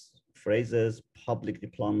terminologies, phrases, public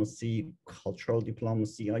diplomacy, cultural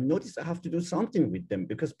diplomacy, I noticed I have to do something with them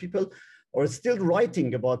because people are still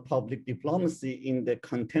writing about public diplomacy in the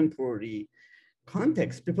contemporary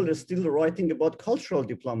context. People are still writing about cultural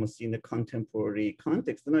diplomacy in the contemporary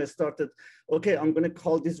context. And I started, okay, I'm going to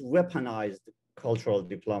call this weaponized cultural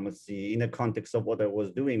diplomacy in the context of what I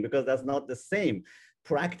was doing, because that's not the same.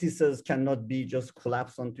 Practices cannot be just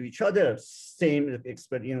collapsed onto each other. Same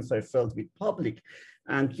experience I felt with public.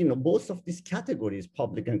 And both of these categories,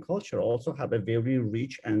 public and culture, also have a very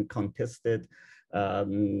rich and contested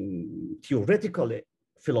theoretical,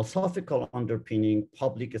 philosophical underpinning.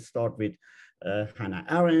 Public start with Hannah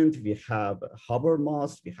Arendt, we have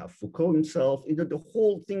Habermas, we have Foucault himself, the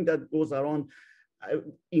whole thing that goes around,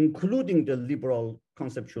 including the liberal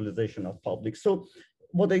conceptualization of public. So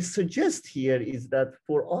what I suggest here is that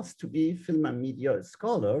for us to be film and media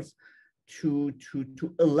scholars, to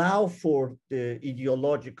allow for the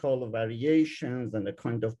ideological variations and the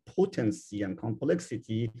kind of potency and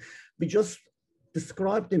complexity, we just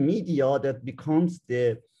describe the media that becomes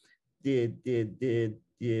the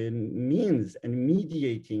means and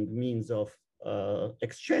mediating means of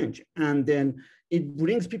exchange, and then it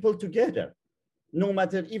brings people together. No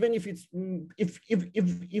matter, even if it's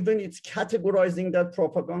even it's categorizing that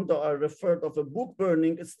propaganda I referred of a book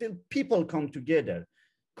burning, still people come together,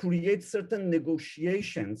 create certain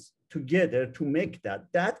negotiations together to make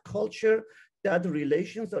that culture, that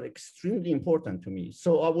relations are extremely important to me.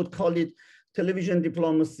 So I would call it television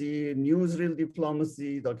diplomacy, newsreel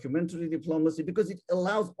diplomacy, documentary diplomacy, because it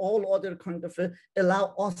allows all other kind of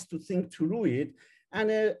allow us to think through it.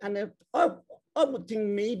 And I would think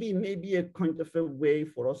maybe a kind of a way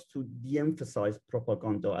for us to de-emphasize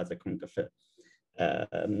propaganda as a kind of a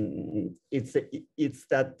it's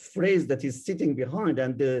that phrase that is sitting behind,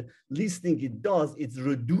 and the least thing it does, it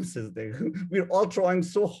reduces we're all trying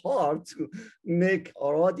so hard to make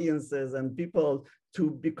our audiences and people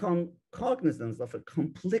to become cognizant of a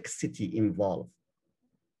complexity involved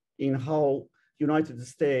in how United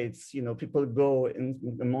States, people go in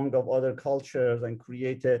among of other cultures and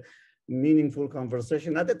create a meaningful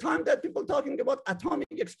conversation. At the time that people talking about atomic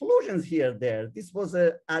explosions here, there, this was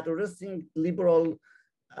addressing liberal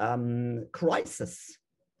crisis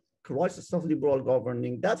of liberal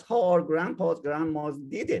governing. That's how our grandpas, grandmas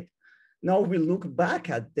did it. Now we look back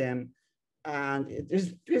at them, and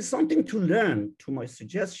there's something to learn to my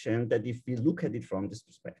suggestion that if we look at it from this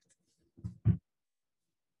perspective.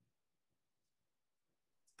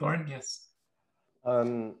 Thorn, yes.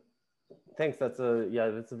 Thanks. That's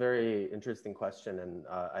a very interesting question, and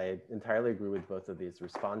I entirely agree with both of these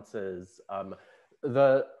responses.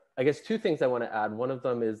 I guess two things I want to add. One of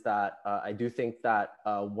them is that I do think that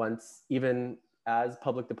even as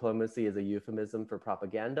public diplomacy is a euphemism for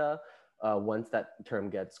propaganda, once that term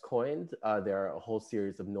gets coined, there are a whole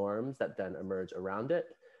series of norms that then emerge around it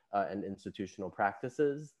and institutional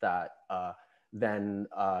practices that then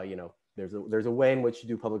there's a way in which you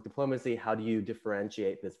do public diplomacy. How do you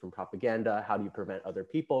differentiate this from propaganda? How do you prevent other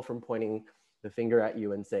people from pointing the finger at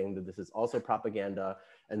you and saying that this is also propaganda?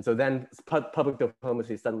 And so then public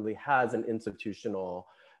diplomacy suddenly has an institutional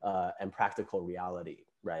and practical reality,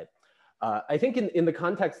 right? I think in the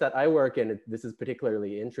context that I work in, this is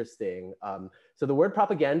particularly interesting. So the word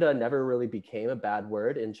propaganda never really became a bad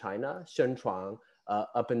word in China, 宣传,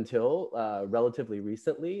 up until relatively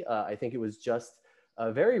recently. I think it was just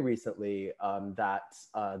very recently that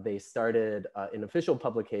they started in official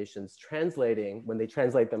publications translating, when they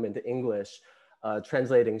translate them into English,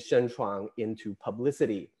 translating 宣传 into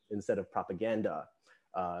publicity instead of propaganda.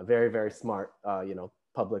 Very, very smart,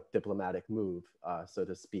 public diplomatic move, so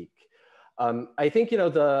to speak. I think,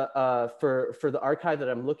 for the archive that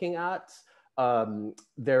I'm looking at,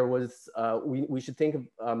 there was, we should think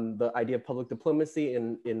of the idea of public diplomacy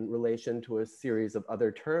in relation to a series of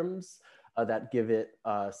other terms that give it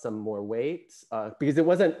some more weight, because it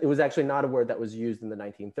was actually not a word that was used in the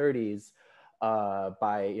 1930s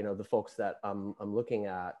by the folks that I'm looking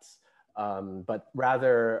at, but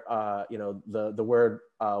rather the word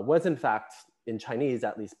was in fact in Chinese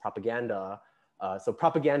at least propaganda. So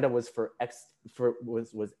propaganda was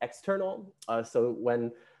was external.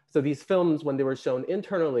 So these films, when they were shown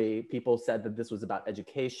internally, people said that this was about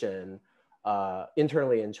education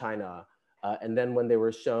internally in China. And then when they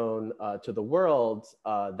were shown to the world,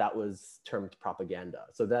 that was termed propaganda.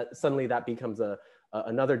 So that suddenly that becomes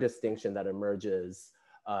another distinction that emerges.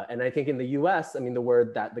 And I think in the US, I mean,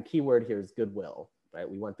 the key word here is goodwill, right?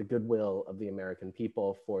 We want the goodwill of the American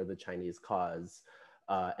people for the Chinese cause.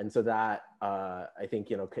 And so that, I think,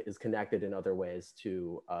 is connected in other ways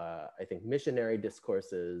to, I think, missionary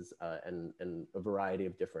discourses and a variety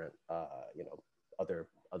of different, other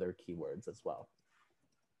keywords as well.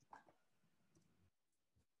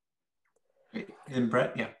 And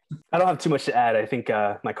Brett, yeah. I don't have too much to add. I think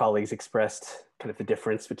my colleagues expressed kind of the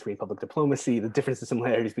difference between public diplomacy, the difference and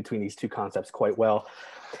similarities between these two concepts quite well.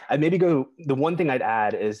 I'd maybe the one thing I'd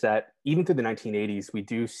add is that even through the 1980s, we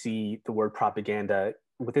do see the word propaganda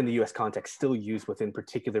within the US context still used within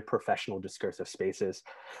particular professional discursive spaces.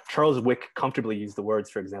 Charles Wick comfortably used the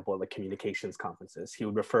words, for example, at like communications conferences. He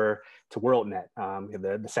would refer to WorldNet,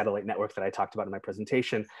 the satellite network that I talked about in my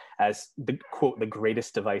presentation, as the quote, the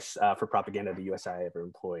greatest device for propaganda the USIA ever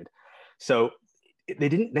employed. So they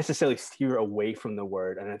didn't necessarily steer away from the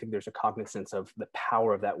word. And I think there's a cognizance of the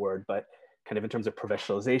power of that word, but kind of in terms of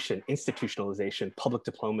professionalization, institutionalization, public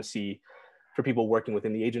diplomacy, for people working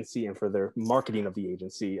within the agency and for their marketing of the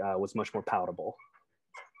agency was much more palatable.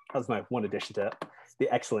 That was my one addition to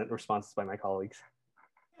the excellent responses by my colleagues.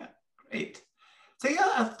 Yeah, great. So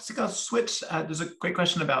yeah, I think I'll switch. There's a great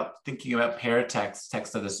question about thinking about paratext,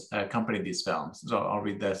 text that has accompanied these films. So I'll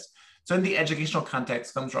read this. So in the educational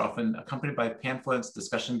context, films are often accompanied by pamphlets,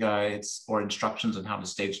 discussion guides, or instructions on how to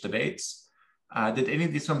stage debates. Did any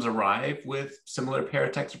of these films arrive with similar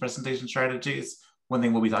paratext or presentation strategies? One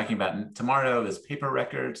thing we'll be talking about tomorrow is paper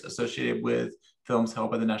records associated with films held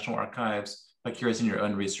by the National Archives. I'm curious in your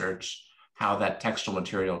own research how that textual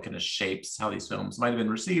material kind of shapes how these films might have been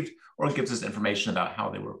received or gives us information about how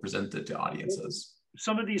they were presented to audiences.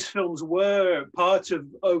 Some of these films were part of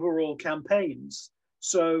overall campaigns.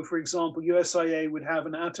 So, for example, USIA would have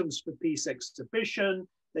an Atoms for Peace exhibition,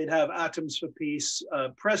 they'd have Atoms for Peace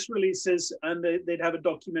press releases, and they'd have a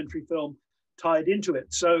documentary film tied into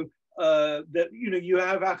it. So that, you know, you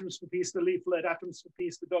have Atoms for Peace, the leaflet, Atoms for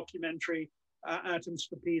Peace, the documentary, Atoms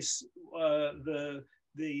for Peace,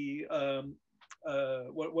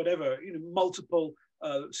 whatever, you know, multiple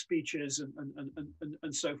speeches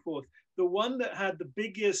and so forth. The one that had the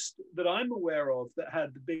biggest, that I'm aware of, that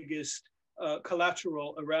had the biggest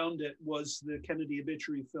collateral around it was the Kennedy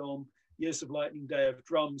obituary film, Years of Lightning, Day of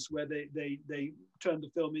Drums, where they turned the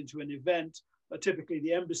film into an event. Typically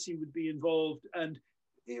the embassy would be involved, and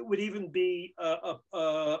it would even be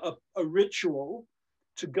a ritual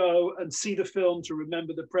to go and see the film to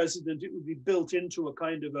remember the president. It would be built into a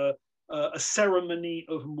kind of a ceremony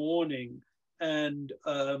of mourning. And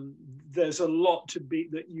there's a lot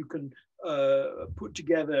that you can put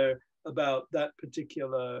together about that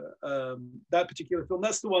particular film.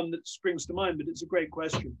 That's the one that springs to mind, but it's a great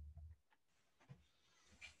question.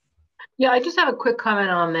 Yeah, I just have a quick comment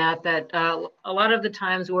on that, a lot of the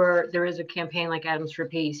times where there is a campaign like Atoms for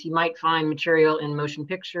Peace, you might find material in motion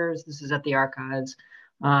pictures. This is at the archives,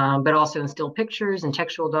 but also in still pictures and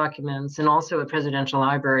textual documents, and also at presidential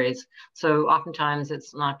libraries. So oftentimes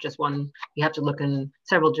it's not just one, you have to look in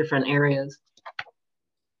several different areas.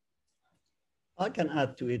 I can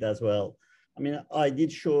add to it as well. I mean, I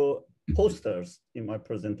did show posters in my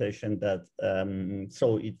presentation that,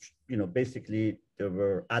 so it, you know, basically they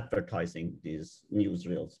were advertising these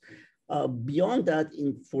newsreels. Beyond that,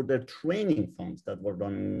 for the training funds that were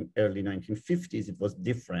done in early 1950s, it was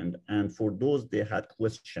different. And for those, they had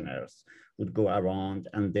questionnaires, would go around,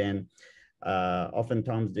 and then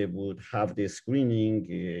oftentimes they would have the screening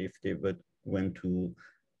if they went to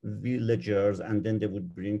villagers, and then they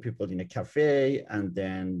would bring people in a cafe, and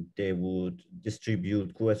then they would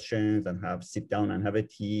distribute questions and sit down and have a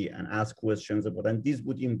tea and ask questions about, and these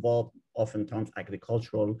would involve oftentimes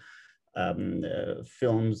agricultural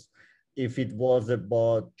films. If it was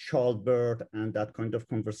about childbirth and that kind of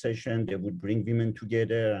conversation, they would bring women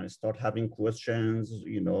together and start having questions,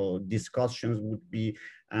 you know, discussions would be,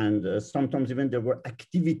 and sometimes even there were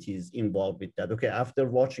activities involved with that. Okay, after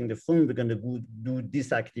watching the film, we're gonna go do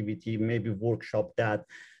this activity, maybe workshop that.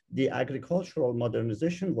 The agricultural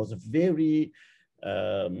modernization was very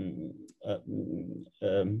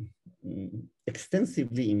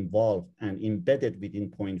extensively involved and embedded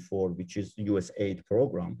within Point 4, which is the US aid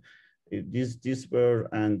program. These were,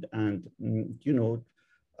 and you know,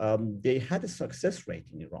 they had a success rate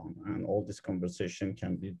in Iran, and all this conversation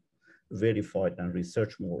can be verified and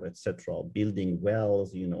researched more, etc. Building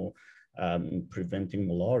wells, you know, preventing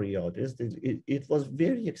malaria. It was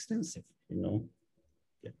very extensive, you know.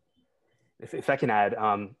 Yeah. If I can add,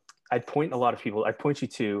 I'd point you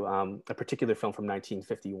to a particular film from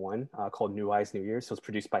 1951 called New Eyes, New Years. So it's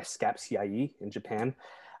produced by SCAP CIE in Japan.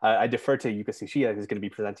 I defer to Yuka Tsuchiya, who's going to be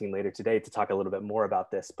presenting later today, to talk a little bit more about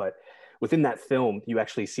this. But within that film, you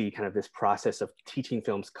actually see kind of this process of teaching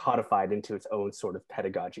films codified into its own sort of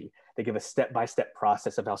pedagogy. They give a step-by-step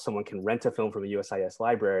process of how someone can rent a film from a USIS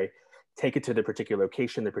library, take it to their particular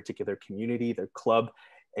location, their particular community, their club,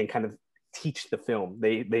 and kind of teach the film.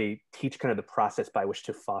 They teach kind of the process by which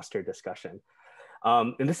to foster discussion.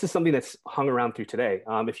 And this is something that's hung around through today.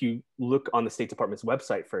 If you look on the State Department's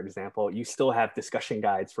website, for example, you still have discussion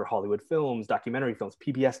guides for Hollywood films, documentary films,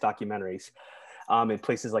 PBS documentaries, in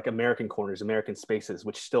places like American Corners, American Spaces,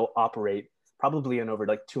 which still operate probably in over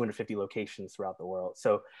like 250 locations throughout the world.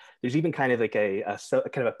 So there's even kind of like a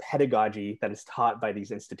kind of a pedagogy that is taught by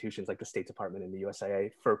these institutions like the State Department and the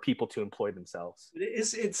USIA for people to employ themselves.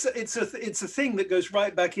 It's a thing that goes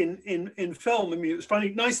right back in film. I mean, it was funny,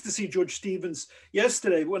 nice to see George Stevens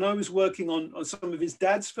yesterday. When I was working on some of his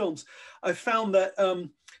dad's films, I found that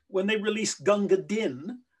when they released Gunga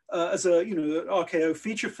Din as a RKO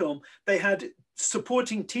feature film, they had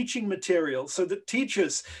supporting teaching material so that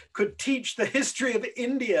teachers could teach the history of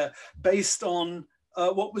India based on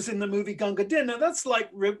what was in the movie Gunga Din. Now that's like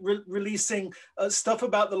releasing stuff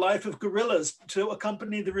about the life of gorillas to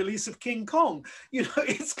accompany the release of King Kong. You know,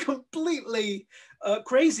 it's completely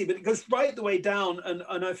crazy, but it goes right the way down.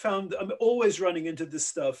 And I found I'm always running into this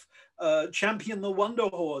stuff. Champion the Wonder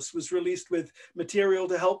Horse was released with material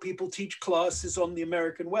to help people teach classes on the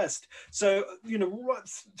American West. So, you know,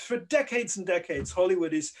 for decades and decades,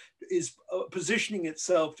 Hollywood is positioning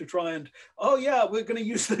itself to try and, oh yeah, we're going to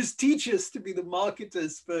use those teachers to be the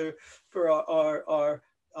marketers for our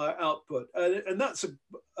output. And that's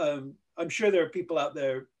I'm sure there are people out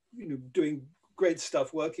there, you know, doing great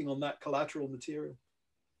stuff working on that collateral material.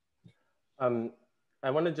 I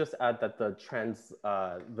want to just add that the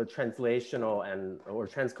translational or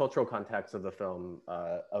transcultural context of the film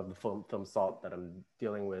Salt that I'm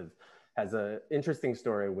dealing with has an interesting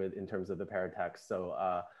story in terms of the paratext. So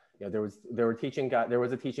Yeah, there was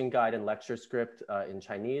a teaching guide and lecture script in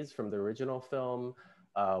Chinese from the original film.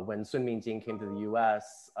 When Sun Mingjing came to the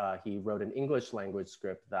US, he wrote an English language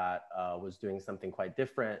script that was doing something quite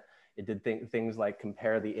different. It did things like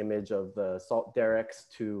compare the image of the salt derricks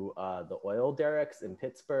to the oil derricks in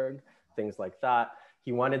Pittsburgh, things like that.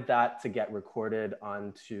 He wanted that to get recorded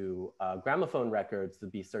onto gramophone records to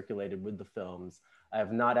be circulated with the films. I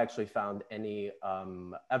have not actually found any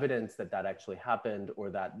evidence that that actually happened or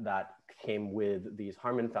that that came with these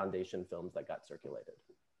Harman Foundation films that got circulated.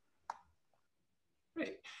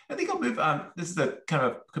 Great. I think I'll move on. This is a kind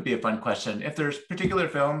of, could be a fun question. If there's particular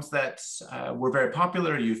films that were very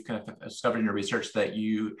popular, you've kind of discovered in your research that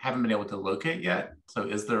you haven't been able to locate yet. So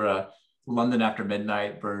is there a London After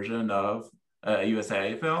Midnight version of a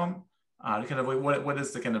USIA film? Kind of what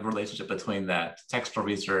is the kind of relationship between that textual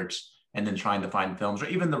research and then trying to find films, or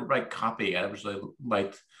even the right copy? I really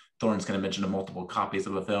liked Thorn's kind of mentioned multiple copies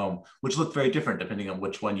of a film, which look very different depending on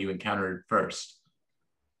which one you encountered first.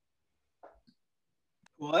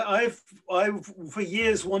 Well, I've for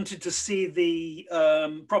years wanted to see the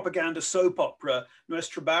propaganda soap opera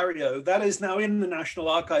Nuestro Barrio. That is now in the National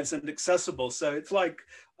Archives and accessible. So it's like,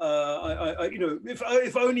 you know,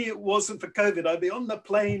 if only it wasn't for COVID, I'd be on the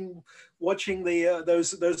plane watching the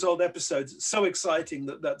those old episodes. It's so exciting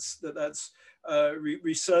that that's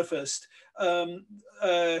resurfaced.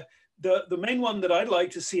 The main one that I'd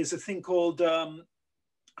like to see is a thing called A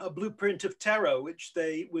Blueprint of Terror, which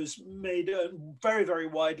was made very, very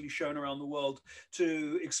widely shown around the world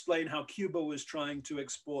to explain how Cuba was trying to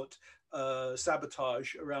export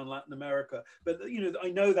sabotage around Latin America. But you know, I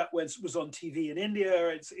know that was on TV in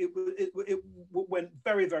India. It went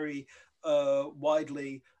very, very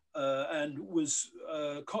widely and it was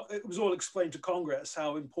all explained to Congress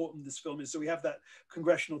how important this film is. So we have that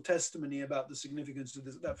congressional testimony about the significance of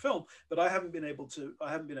that film. But I haven't been able to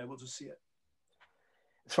see it.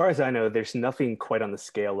 As far as I know, there's nothing quite on the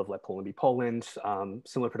scale of Let Poland Be Poland.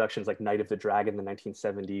 Similar productions like Night of the Dragon in the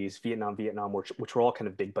 1970s, Vietnam, which were all kind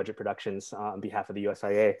of big budget productions on behalf of the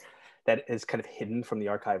USIA, that is kind of hidden from the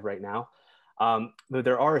archive right now. Though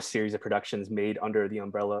there are a series of productions made under the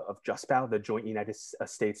umbrella of JustBow, the Joint United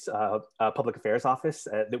States Public Affairs Office,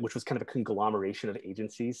 which was kind of a conglomeration of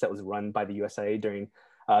agencies that was run by the USIA during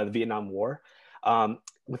the Vietnam War.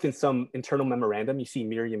 Within some internal memorandum, you see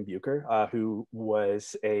Miriam Bucher, who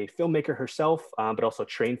was a filmmaker herself, but also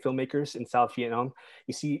trained filmmakers in South Vietnam.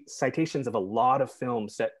 You see citations of a lot of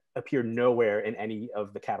films that appear nowhere in any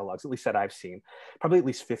of the catalogs, at least that I've seen, probably at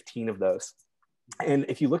least 15 of those. And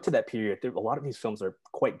if you look to that period, a lot of these films are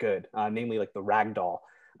quite good, namely like The Ragdoll,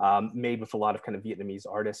 made with a lot of kind of Vietnamese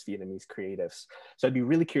artists, Vietnamese creatives. So I'd be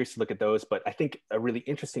really curious to look at those. But I think a really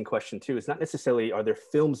interesting question too is not necessarily are there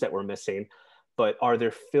films that we're missing, but are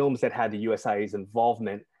there films that had the USIA's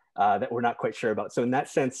involvement that we're not quite sure about? So in that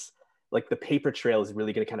sense, like the paper trail is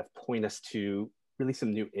really going to kind of point us to really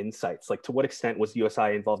some new insights. Like to what extent was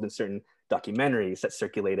USIA involved in certain documentaries that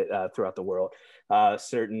circulated throughout the world,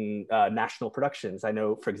 certain national productions. I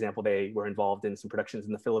know, for example, they were involved in some productions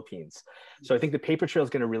in the Philippines. So I think the paper trail is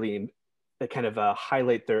going to really kind of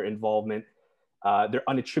highlight their involvement, their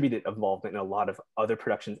unattributed involvement in a lot of other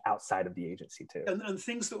productions outside of the agency too. And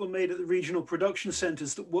things that were made at the regional production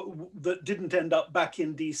centers that didn't end up back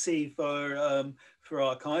in DC for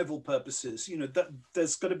archival purposes. You know,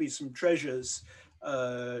 there's got to be some treasures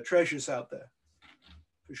out there,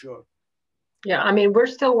 for sure. Yeah, I mean, we're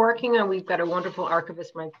still working on, we've got a wonderful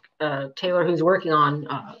archivist, Mike Taylor, who's working on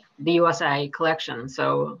the USIA collection.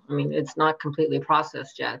 So, I mean, it's not completely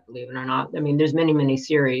processed yet, believe it or not. I mean, there's many, many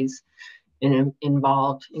series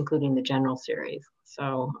involved, including the general series.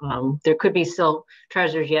 So there could be still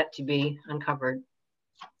treasures yet to be uncovered.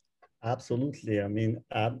 Absolutely. I mean,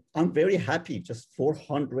 I'm very happy. Just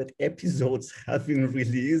 400 episodes have been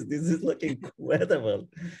released. This is like incredible.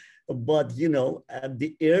 But, you know,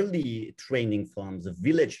 the early training films, the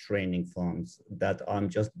village training films that I'm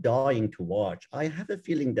just dying to watch, I have a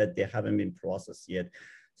feeling that they haven't been processed yet.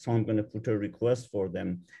 So I'm going to put a request for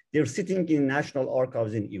them. They're sitting in National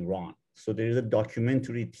Archives in Iran. So there is a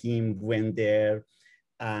documentary team went there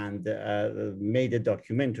and has made a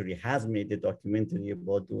documentary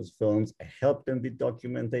about those films. I helped them with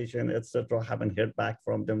documentation, etc. Haven't heard back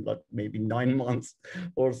from them like maybe 9 months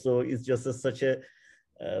or so. It's just such a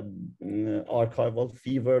archival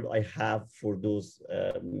fever I have for those,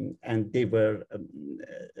 and they were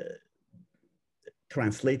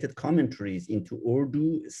translated commentaries into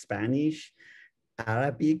Urdu, Spanish,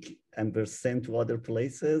 Arabic, and were sent to other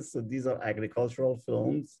places. So these are agricultural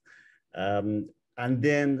films. And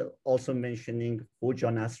then also mentioning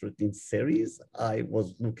Hoja Nasruddin's series. I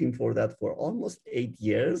was looking for that for almost 8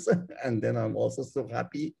 years. And then I'm also so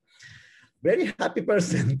happy, very happy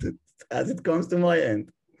person as it comes to my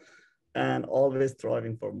end, and always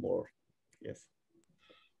striving for more. Yes.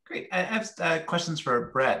 Great. I have questions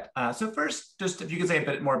for Brett. So first, just if you could say a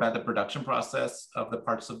bit more about the production process of the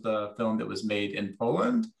parts of the film that was made in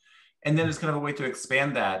Poland. And then as kind of a way to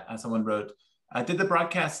expand that, someone wrote, did the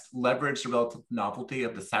broadcast leverage the relative novelty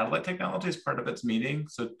of the satellite technology as part of its meaning?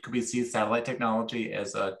 So could we see satellite technology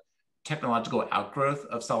as a technological outgrowth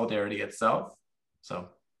of Solidarity itself? So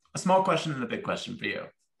a small question and a big question for you.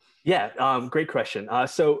 Yeah, great question.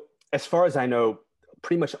 So as far as I know,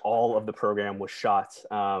 pretty much all of the program was shot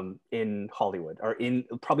in Hollywood, or in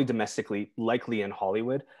probably domestically, likely in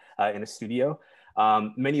Hollywood, in a studio.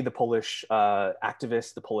 Many of the Polish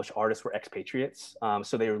activists, the Polish artists were expatriates.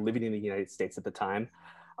 So they were living in the United States at the time.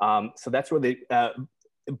 So that's where they,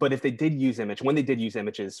 but if they did use when they did use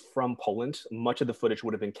images from Poland, much of the footage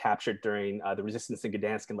would have been captured during the resistance in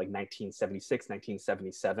Gdansk in like 1976,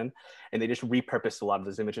 1977. And they just repurposed a lot of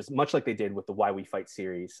those images, much like they did with the Why We Fight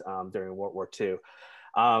series during World War II.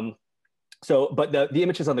 But the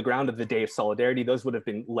images on the ground of the Day of Solidarity, those would have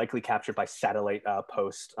been likely captured by satellite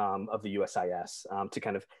post of the USIS to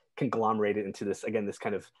kind of conglomerate it into this, again, this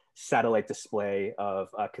kind of satellite display of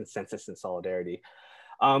consensus and solidarity.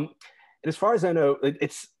 And as far as I know,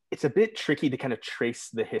 it's a bit tricky to kind of trace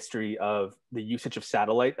the history of the usage of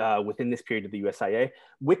satellite within this period of the USIA.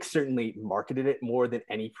 Wick certainly marketed it more than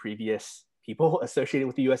any previous people associated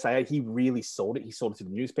with the USIA. He really sold it. He sold it to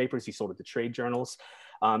the newspapers. He sold it to trade journals.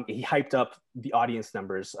 He hyped up the audience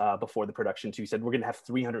numbers before the production too. He said, we're going to have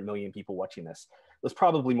 300 million people watching this. It was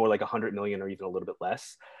probably more like 100 million or even a little bit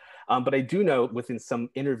less. But I do know within some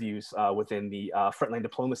interviews within the Frontline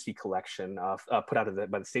Diplomacy collection put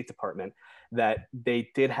out by the State Department that they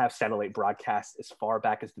did have satellite broadcasts as far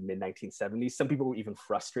back as the mid-1970s. Some people were even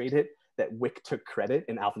frustrated that Wick took credit,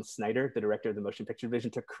 and Alvin Snyder, the director of the Motion Picture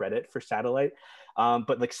Division, took credit for satellite.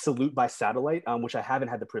 But like Salute by Satellite, which I haven't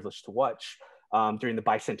had the privilege to watch, during the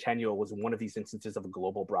bicentennial, was one of these instances of a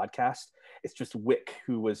global broadcast. It's just Wick,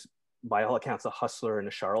 who was by all accounts a hustler and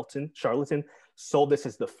a charlatan, sold this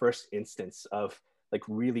as the first instance of like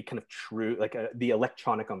really kind of true, like the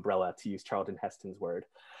electronic umbrella, to use Charlton Heston's word.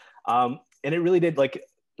 And it really did, like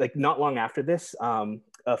not long after this,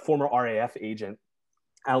 a former RAF agent,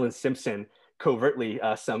 Alan Simpson, covertly,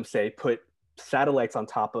 some say, put satellites on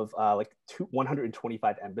top of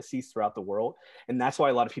 125 embassies throughout the world. And that's why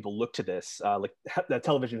a lot of people look to this, like the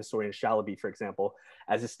television historian Shalaby, for example,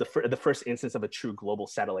 as it's the first instance of a true global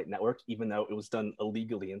satellite network, even though it was done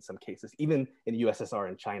illegally in some cases. Even in the USSR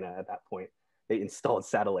and China at that point, they installed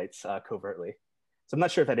satellites covertly. So I'm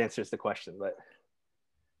not sure if that answers the question, but.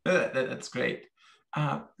 That's great.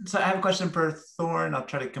 So I have a question for Thorn. I'll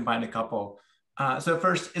try to combine a couple. So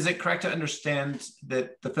first, is it correct to understand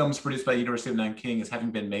that the films produced by the University of Nanking is having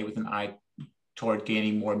been made with an eye toward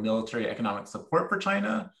gaining more military economic support for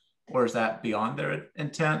China, or is that beyond their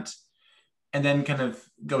intent? And then kind of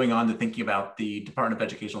going on to thinking about the Department of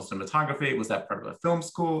Educational Cinematography, was that part of a film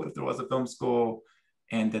school, if there was a film school,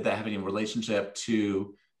 and did that have any relationship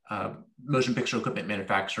to motion picture equipment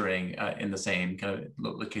manufacturing in the same kind of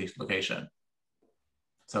location?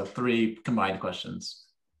 So 3 combined questions.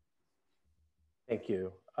 Thank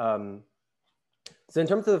you. So in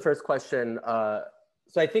terms of the first question,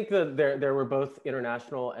 so I think that there were both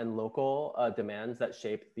international and local demands that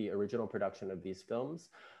shaped the original production of these films.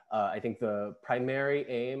 I think the primary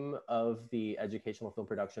aim of the educational film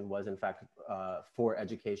production was, in fact, for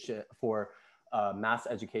education, for mass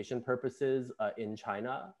education purposes in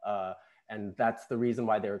China. And that's the reason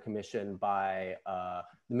why they were commissioned by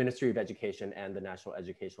the Ministry of Education and the National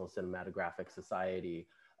Educational Cinematographic Society.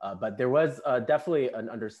 But there was definitely an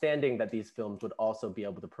understanding that these films would also be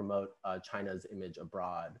able to promote China's image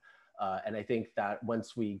abroad. And I think that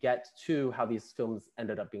once we get to how these films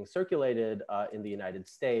ended up being circulated in the United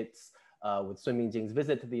States, with Sun Mingjing's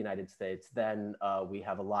visit to the United States, then we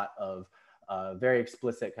have a lot of very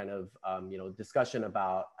explicit kind of discussion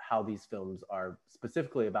about how these films are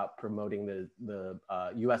specifically about promoting the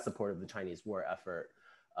US support of the Chinese war effort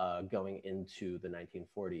going into the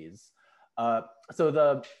 1940s.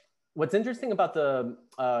 So what's interesting about the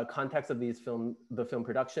context of the film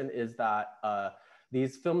production is that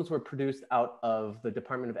these films were produced out of the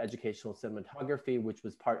Department of Educational Cinematography, which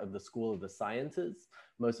was part of the School of the Sciences.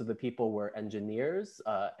 Most of the people were engineers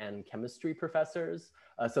and chemistry professors.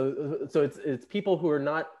 So it's people who are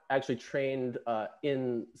not actually trained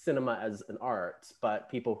in cinema as an art, but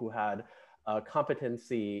people who had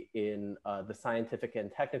competency in the scientific and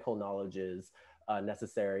technical knowledges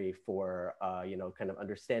necessary for, kind of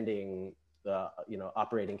understanding the,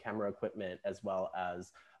 operating camera equipment, as well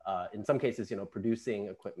as in some cases, producing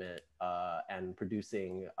equipment and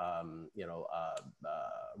producing,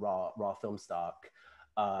 raw film stock.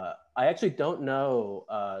 I actually don't know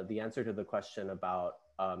the answer to the question about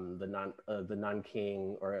the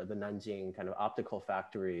Nanking or the Nanjing kind of optical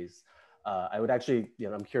factories. I would actually,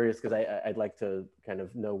 I'm curious because I'd like to kind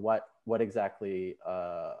of know what exactly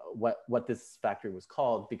what this factory was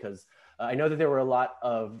called, because I know that there were a lot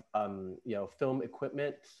of film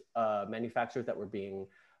equipment manufacturers that were being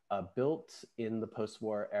built in the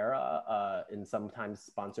post-war era, and sometimes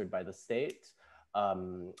sponsored by the state.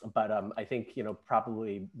 But I think,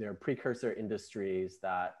 probably there are precursor industries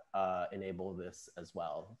that enable this as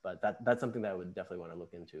well. But that's something that I would definitely want to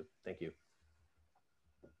look into. Thank you.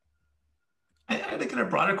 I think in a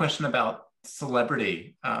broader question about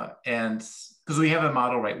celebrity, and because we have a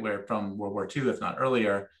model, right, where from World War II, if not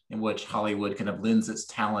earlier, in which Hollywood kind of lends its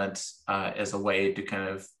talent as a way to kind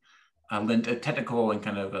of lend a technical and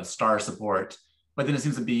kind of a star support, but then it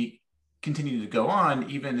seems to be continue to go on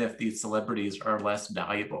even if these celebrities are less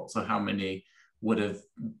valuable. So how many would have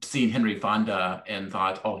seen Henry Fonda and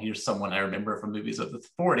thought, oh, here's someone I remember from movies of the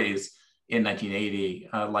 40s in 1980.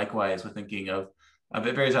 Likewise, we're thinking of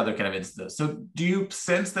various other kind of instances. So do you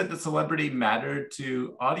sense that the celebrity mattered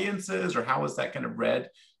to audiences, or how is that kind of read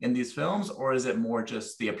in these films? Or is it more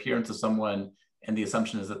just the appearance of someone and the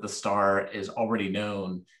assumption is that the star is already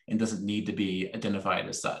known and doesn't need to be identified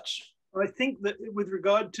as such? I think that with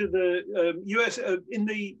regard to the US, in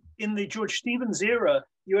the George Stevens era,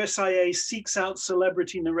 USIA seeks out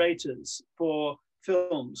celebrity narrators for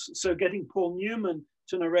films. So getting Paul Newman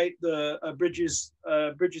to narrate the Bridges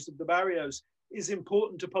of the Barrios is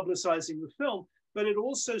important to publicizing the film, but it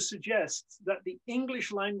also suggests that the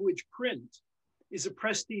English language print is a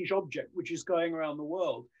prestige object which is going around the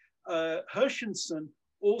world. Hershenson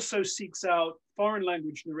also seeks out foreign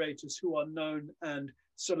language narrators who are known and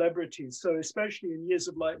celebrities. So especially in Years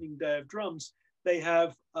of Lightning, Day of Drums, they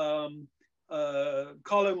have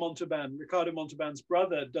Ricardo Montalban's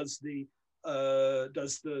brother does the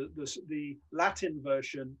Latin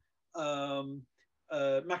version.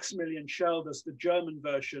 Maximilian Schell does the German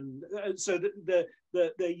version. So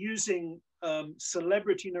they're using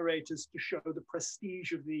celebrity narrators to show the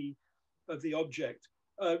prestige of the object.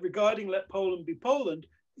 Regarding Let Poland Be Poland,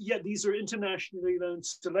 yeah, these are internationally known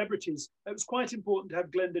celebrities. It was quite important to have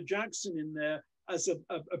Glenda Jackson in there as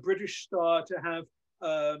a British star, to have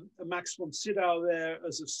Max von Sydow there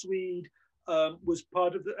as a Swede. Was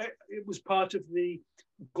part of the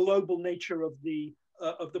global nature of the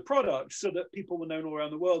product, so that people were known all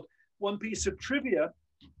around the world. One piece of trivia: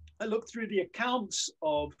 I looked through the accounts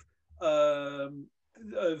of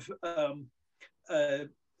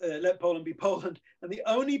Let Poland Be Poland, and the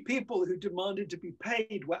only people who demanded to be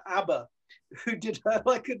paid were ABBA, who did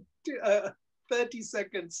like a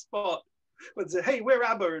 30-second spot, but said, "Hey, we're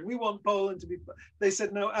ABBA and we want Poland to be." They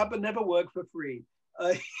said, "No, ABBA never work for free.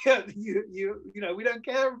 We don't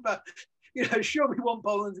care about, sure, we want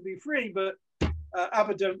Poland to be free, but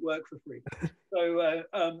ABBA don't work for free." So,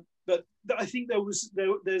 but I think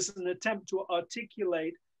there's an attempt to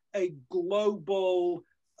articulate a global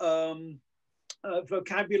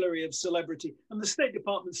vocabulary of celebrity, and the State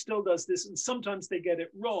Department still does this, and sometimes they get it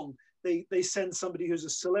wrong. They send somebody who's a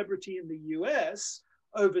celebrity in the US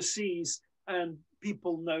overseas, and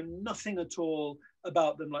people know nothing at all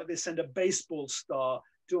about them. Like they send a baseball star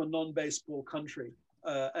to a non-baseball country,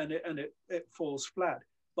 and it falls flat.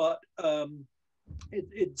 But I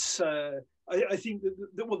think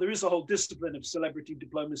that there is a whole discipline of celebrity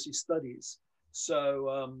diplomacy studies.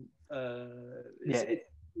 So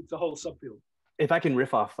it's a whole subfield. If I can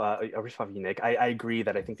riff off you, Nick, I agree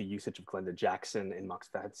that I think the usage of Glenda Jackson and Max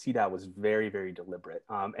von Sydow was very, very deliberate.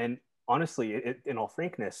 And honestly, in all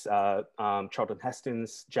frankness, Charlton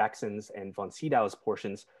Heston's, Jackson's, and von Sydow's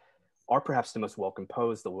portions are perhaps the most well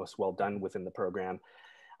composed, the most well done within the program.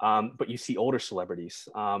 But you see older celebrities,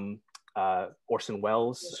 Orson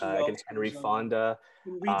Welles, Henry Fonda,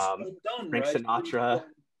 Frank Sinatra.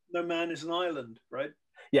 No Man is an Island, right?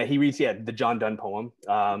 Yeah, he reads the John Donne poem,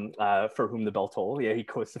 For Whom the Bell Tolled. Yeah, he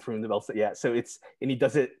quotes the For Whom the Bell Tolled. Yeah, so and he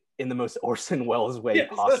does it in the most Orson Welles way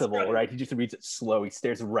possible, right? He just reads it slow. He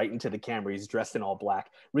stares right into the camera. He's dressed in all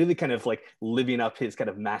black, really kind of like living up his kind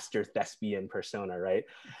of master thespian persona, right?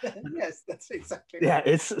 Yes, that's exactly right.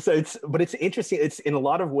 Yeah, but it's interesting. It's in a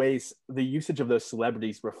lot of ways, the usage of those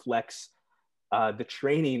celebrities reflects the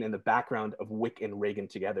training and the background of Wick and Reagan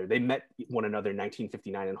together. They met one another in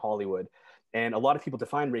 1959 in Hollywood. And a lot of people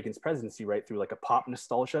define Reagan's presidency, right, through like a pop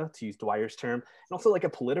nostalgia, to use Dwyer's term, and also like a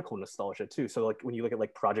political nostalgia too. So like when you look at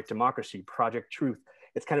like Project Democracy, Project Truth,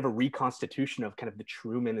 it's kind of a reconstitution of kind of the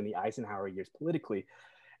Truman and the Eisenhower years politically.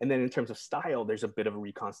 And then in terms of style, there's a bit of a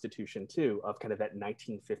reconstitution too of kind of that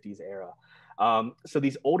 1950s era. So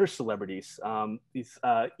these older celebrities,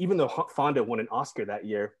 even though Fonda won an Oscar that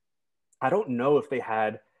year, I don't know if they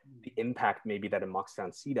had the impact maybe that a Max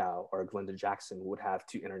von Sydow or a Glenda Jackson would have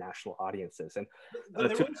to international audiences. And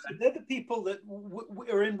they're the people that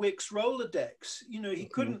are in Wick's Rolodex. You know, he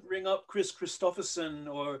couldn't ring up Chris Christopherson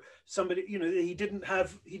or somebody. You know, he didn't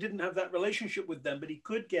have that relationship with them, but he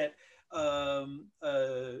could get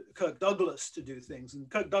Kirk Douglas to do things. And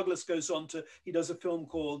Kirk Douglas goes on to, he does a film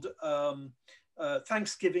called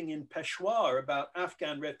Thanksgiving in Peshawar about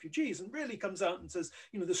Afghan refugees, and really comes out and says,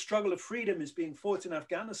 you know, the struggle of freedom is being fought in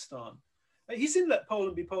Afghanistan. He's in Let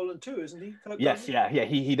Poland Be Poland too, isn't he? Yes, yeah.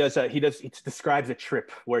 He describes a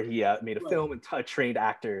trip where he made a film and trained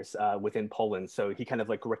actors within Poland. So he kind of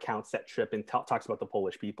like recounts that trip and talks about the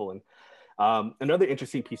Polish people. And another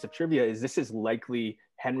interesting piece of trivia is this is likely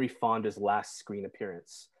Henry Fonda's last screen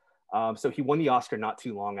appearance. So he won the Oscar not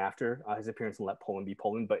too long after his appearance in Let Poland Be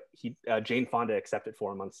Poland, but Jane Fonda accepted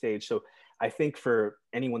for him on stage. So I think for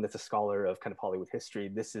anyone that's a scholar of kind of Hollywood history,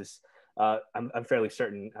 this is, I'm fairly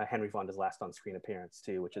certain, Henry Fonda's last on-screen appearance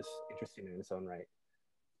too, which is interesting in its own right.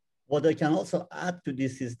 What I can also add to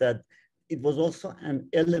this is that it was also an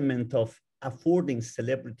element of affording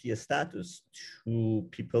celebrity status to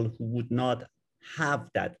people who would not have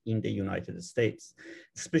that in the United States,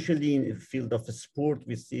 especially in the field of sport.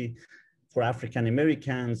 We see for African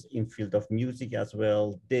Americans in field of music as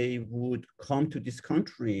well, they would come to these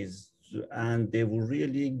countries and they will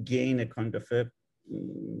really gain a kind of a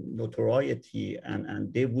notoriety,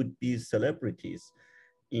 and they would be celebrities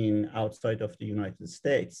in outside of the United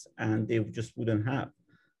States, and they just wouldn't have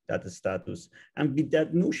that status. And with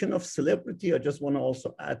that notion of celebrity, I just want to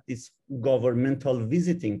also add these governmental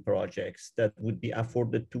visiting projects that would be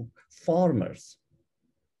afforded to farmers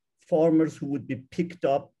who would be picked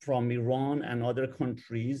up from Iran and other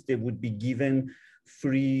countries. They would be given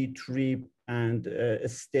free trip and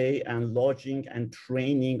stay and lodging and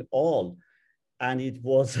training all. And it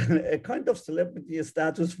was a kind of celebrity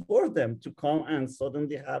status for them to come and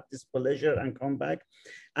suddenly have this pleasure and come back.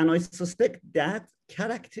 And I suspect that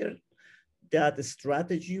character, that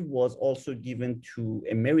strategy was also given to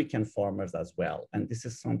American farmers as well. And this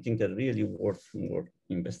is something that really worth more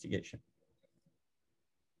investigation.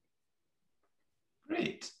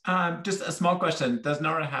 Great. Just a small question. Does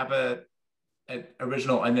Nora have an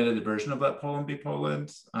original unedited version of Let Poland Be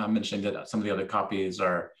Poland? Mentioning that some of the other copies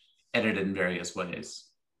are edited in various ways.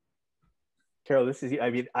 Carol, this is, I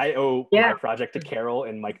mean, I owe my project to Carol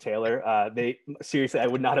and Mike Taylor. Seriously, I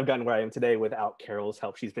would not have gotten where I am today without Carol's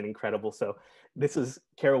help. She's been incredible. So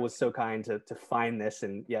Carol was so kind to find this,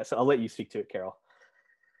 and yeah, so I'll let you speak to it, Carol.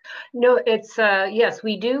 No, it's, yes,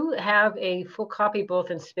 we do have a full copy both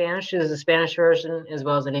in Spanish, there's a Spanish version as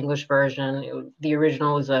well as an English version. The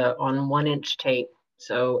original is on 1-inch tape.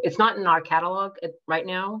 So it's not in our catalog right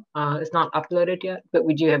now. It's not uploaded yet, but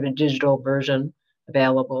we do have a digital version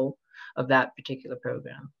available of that particular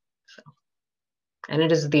program. So, and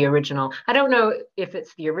it is the original. I don't know if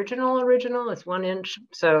it's the original, it's 1-inch.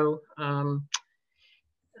 So I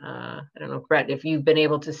don't know, Brett, if you've been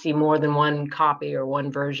able to see more than one copy or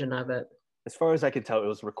one version of it. As far as I can tell, it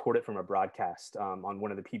was recorded from a broadcast on one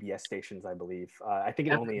of the PBS stations, I believe. I think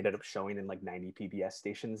it only ended up showing in like 90 PBS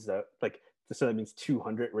stations. So that means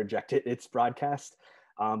 200 rejected its broadcast.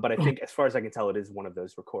 But I think as far as I can tell, it is one of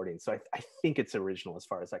those recordings. So I think it's original as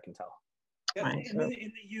far as I can tell. Yeah, in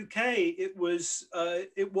the UK, it was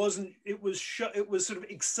sort of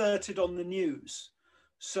excerpted on the news.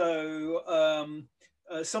 So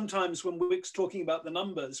sometimes when Wick's talking about the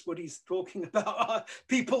numbers, what he's talking about are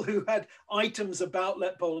people who had items about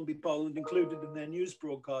Let Poland Be Poland included in their news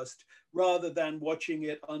broadcast, rather than watching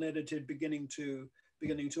it unedited beginning to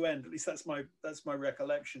end. At least that's my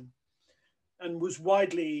recollection, and was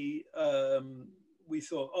widely we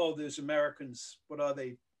thought, oh, there's Americans, what are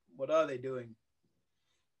they doing?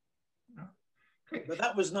 Great. But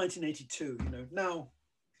that was 1982. You know, now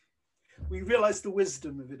we realize the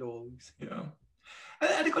wisdom of it all. Yeah. I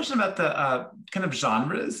had a question about the kind of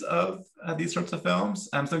genres of these sorts of films.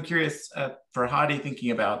 So I'm curious for Hadi, thinking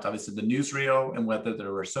about obviously the newsreel and whether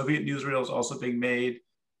there were Soviet newsreels also being made,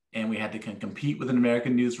 and we had to kind of compete with an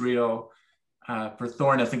American newsreel. For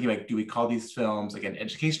Thorn, I was thinking, like, do we call these films, again,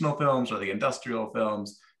 educational films or the industrial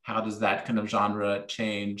films? How does that kind of genre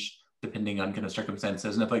change depending on kind of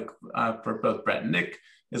circumstances? And if, like, for both Brett and Nick,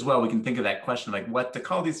 as well, we can think of that question, like what to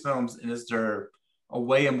call these films, and is there a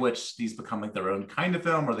way in which these become like their own kind of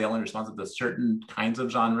film, or they only responsive to certain kinds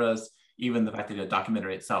of genres? Even the fact that a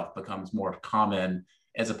documentary itself becomes more common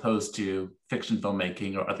as opposed to fiction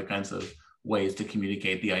filmmaking or other kinds of ways to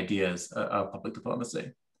communicate the ideas of public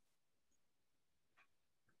diplomacy.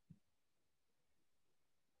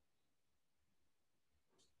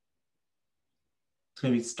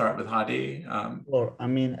 Maybe start with Hadi. Or I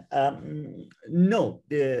mean, no,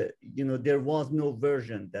 there was no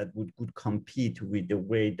version that could compete with the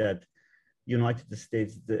way that United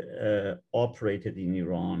States operated in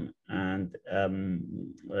Iran, and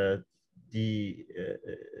the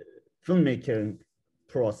filmmaking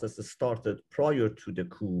process started prior to the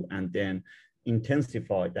coup and then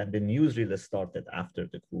intensified, and the newsreel started after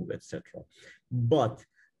the coup, etc. But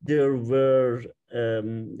there were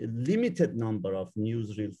limited number of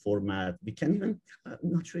newsreel format. We can even, I'm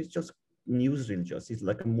not sure it's just newsreel, it's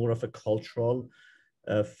like more of a cultural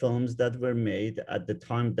films that were made at the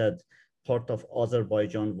time that part of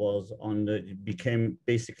Azerbaijan was became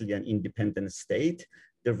basically an independent state.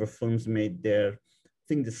 There were films made there. I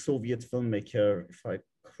think the Soviet filmmaker, if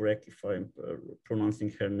I'm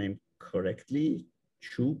pronouncing her name correctly,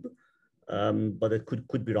 Chub, but it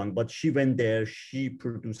could be wrong. But she went there, she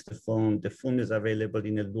produced the film. The film is available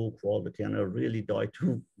in a low quality, and I really died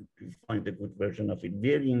to find a good version of it.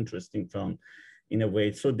 Very interesting film in a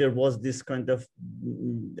way. So there was this kind of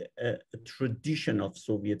tradition of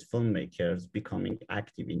Soviet filmmakers becoming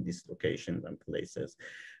active in these locations and places.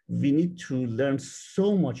 We need to learn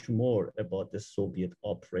so much more about the Soviet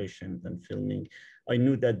operations and filming. I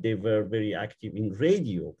knew that they were very active in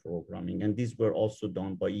radio programming, and these were also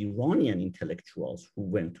done by Iranian intellectuals who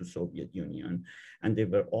went to Soviet Union, and they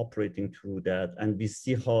were operating through that. And we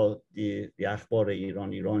see how the Akhbar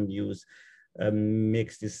Iran news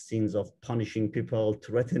makes these scenes of punishing people,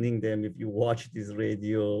 threatening them. If you watch this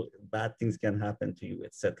radio, bad things can happen to you,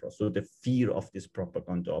 etc. So the fear of this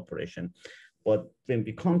propaganda operation. But when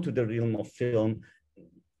we come to the realm of film,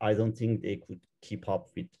 I don't think they could keep up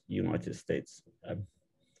with the United States.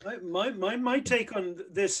 My take on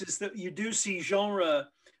this is that you do see genre,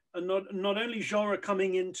 and not only genre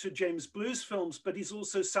coming into James Blue's films, but he's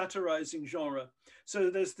also satirizing genre.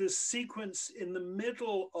 So there's this sequence in the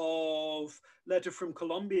middle of Letter from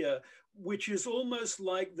Colombia, which is almost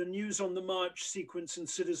like the News on the March sequence in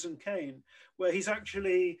Citizen Kane, where he's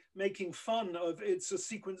actually making fun of, it's a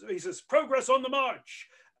sequence, he says, "Progress on the march."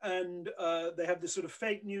 And they have this sort of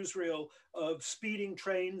fake newsreel of speeding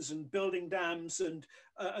trains and building dams. And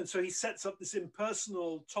so he sets up this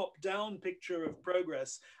impersonal top-down picture of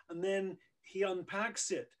progress. And then he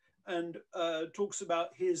unpacks it and talks about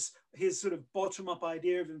his sort of bottom-up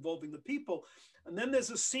idea of involving the people. And then there's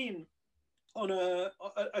a scene on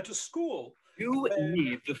at a school. You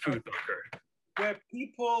need the food bunker. Where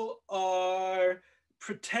people are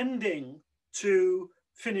pretending to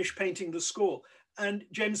finish painting the school. And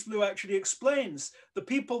James Blue actually explains the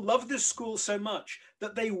people love this school so much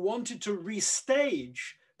that they wanted to restage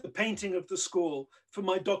the painting of the school for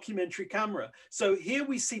my documentary camera. So here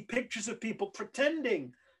we see pictures of people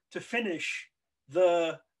pretending to finish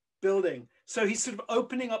the building. So he's sort of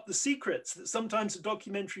opening up the secrets that sometimes a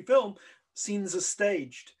documentary film scenes are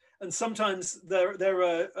staged, and sometimes there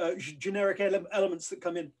are generic elements that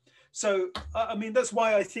come in. So I mean, that's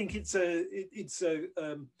why I think it's a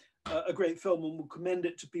great film, and we'll commend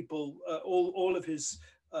it to people. All of his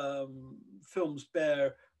films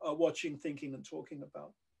bear watching, thinking, and talking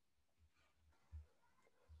about.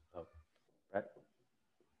 Oh, right.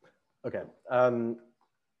 Okay.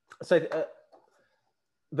 So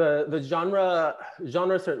the genre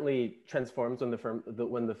certainly transforms when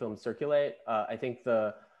the films circulate. I think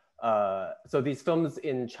so these films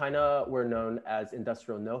in China were known as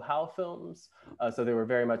industrial know-how films. So they were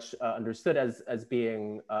very much understood as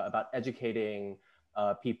being about educating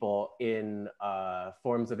people in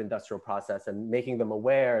forms of industrial process and making them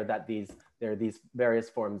aware that there are these various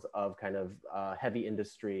forms of kind of heavy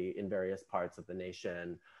industry in various parts of the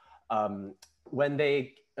nation. When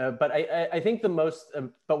they, but I think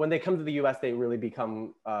but when they come to the US, they really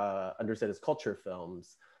become understood as culture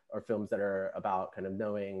films, or films that are about kind of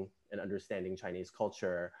knowing and understanding Chinese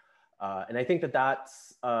culture. And I think that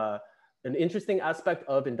that's an interesting aspect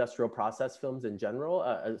of industrial process films in general.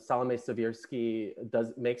 Salome Seversky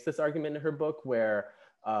makes this argument in her book, where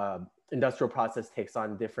industrial process takes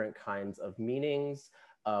on different kinds of meanings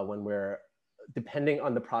when we're depending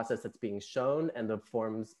on the process that's being shown and the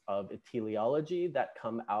forms of teleology that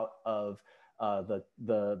come out of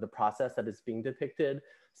the process that is being depicted,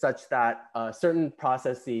 such that certain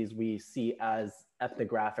processes we see as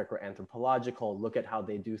ethnographic or anthropological, look at how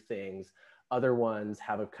they do things. Other ones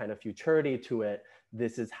have a kind of futurity to it.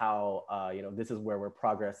 This is how, this is where we're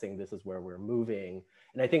progressing, this is where we're moving.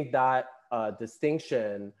 And I think that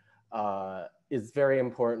distinction is very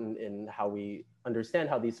important in how we understand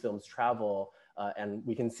how these films travel. And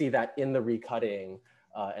we can see that in the recutting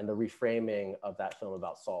and the reframing of that film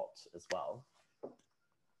about salt as well.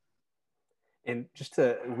 And just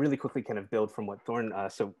to really quickly kind of build from what Thorn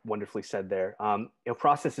so wonderfully said there,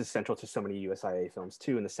 process is central to so many USIA films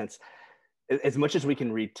too, in the sense, as much as we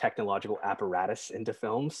can read technological apparatus into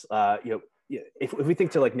films, if we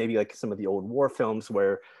think to maybe some of the old war films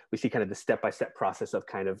where we see kind of the step-by-step process of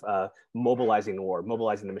kind of mobilizing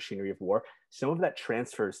the machinery of war, some of that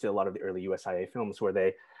transfers to a lot of the early USIA films where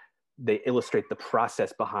they illustrate the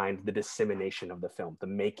process behind the dissemination of the film, the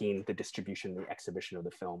making, the distribution, the exhibition of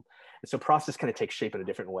the film. And so process kind of takes shape in a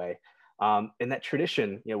different way. In that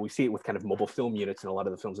tradition, we see it with kind of mobile film units in a lot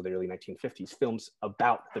of the films of the early 1950s, films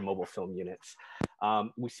about the mobile film units.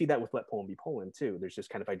 We see that with Let Poland Be Poland too. There's this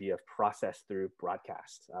kind of idea of process through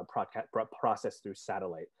broadcast, process through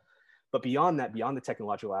satellite. But beyond that, beyond the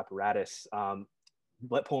technological apparatus,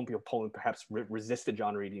 Let Poland Be Poland perhaps resisted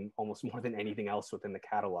genre reading almost more than anything else within the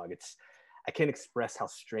catalog. I can't express how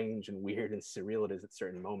strange and weird and surreal it is at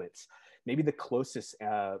certain moments. Maybe the closest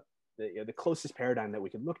the closest paradigm that we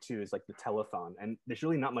could look to is the telethon. And there's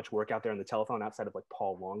really not much work out there on the telethon outside of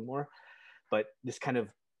Paul Longmore, but this kind of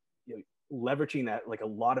leveraging that a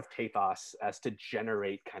lot of pathos as to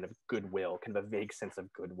generate kind of goodwill, kind of a vague sense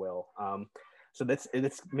of goodwill. So that's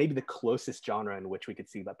maybe the closest genre in which we could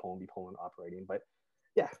see Let Poland Be Poland operating. But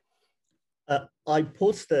yeah. I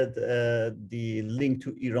posted the link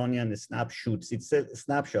to Iranian snapshots. It's a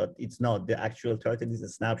snapshot. It's not the actual title. Is a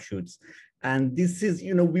snapshots. And this is,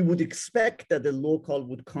 we would expect that the local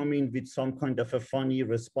would come in with some kind of a funny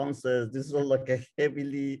responses. This is like a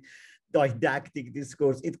heavily didactic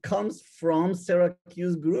discourse. It comes from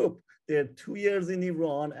Syracuse Group. They're 2 years in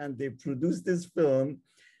Iran and they produced this film.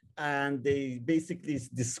 And they basically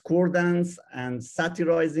discordance and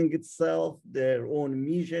satirizing itself. Their own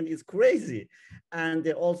mission is crazy. And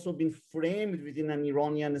they've also been framed within an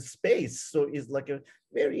Iranian space. So it's like a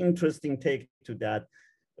very interesting take to that,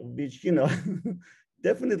 which,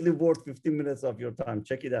 definitely worth 15 minutes of your time.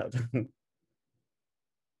 Check it out.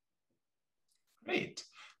 Great.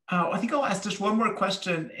 I think I'll ask just one more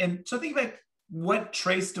question. And so think about what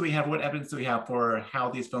trace do we have, what evidence do we have for how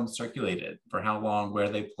these films circulated, for how long, where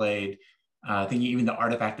they played? Thinking even the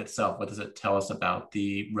artifact itself, what does it tell us about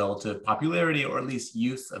the relative popularity or at least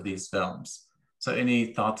use of these films? So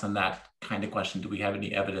any thoughts on that kind of question? Do we have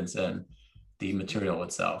any evidence in the material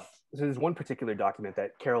itself? So there's one particular document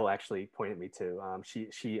that Carol actually pointed me to.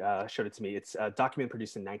 She showed it to me. It's a document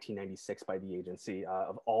produced in 1996 by the agency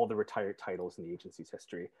of all the retired titles in the agency's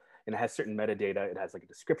history. And it has certain metadata. It has a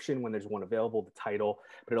description when there's one available, the title,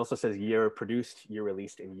 but it also says year produced, year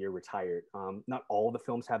released, and year retired. Not all the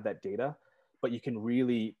films have that data, but you can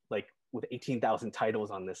really, with 18,000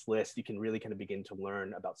 titles on this list, you can really kind of begin to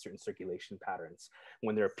learn about certain circulation patterns,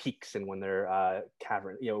 when there are peaks and when there are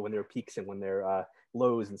when there are peaks and when there are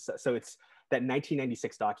lows and stuff. So it's that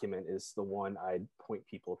 1996 document is the one I'd point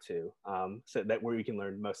people to, so that where you can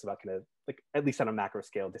learn most about kind of at least on a macro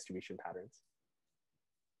scale, distribution patterns.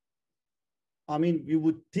 I mean, we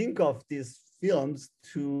would think of these films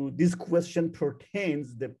to this question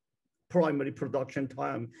pertains the primary production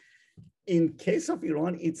time. In case of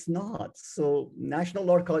Iran, it's not. So National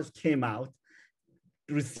Archives came out,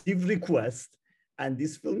 received requests, and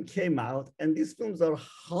this film came out, and these films are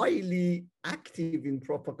highly active in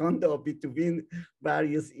propaganda between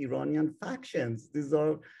various Iranian factions. These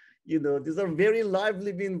are very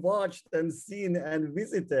lively, being watched and seen and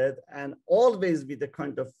visited, and always with a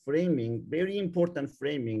kind of framing, very important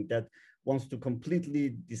framing that wants to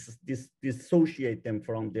completely dissociate them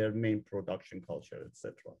from their main production culture,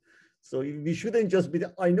 etc. So we shouldn't just be,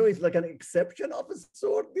 I know it's like an exception of a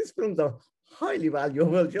sort. These films are highly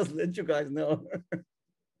valuable, just let you guys know.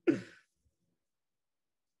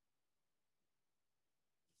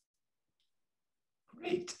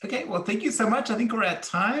 Great. Okay, well, thank you so much. I think we're at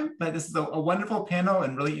time, but this is a wonderful panel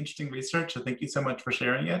and really interesting research. So thank you so much for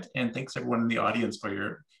sharing it. And thanks everyone in the audience for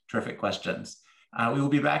your terrific questions. We will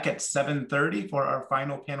be back at 7:30 for our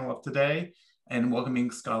final panel of today and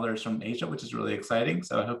welcoming scholars from Asia, which is really exciting.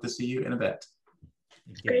 So I hope to see you in a bit.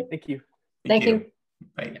 Great. Thank you. Thank you.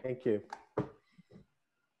 Bye. Thank you.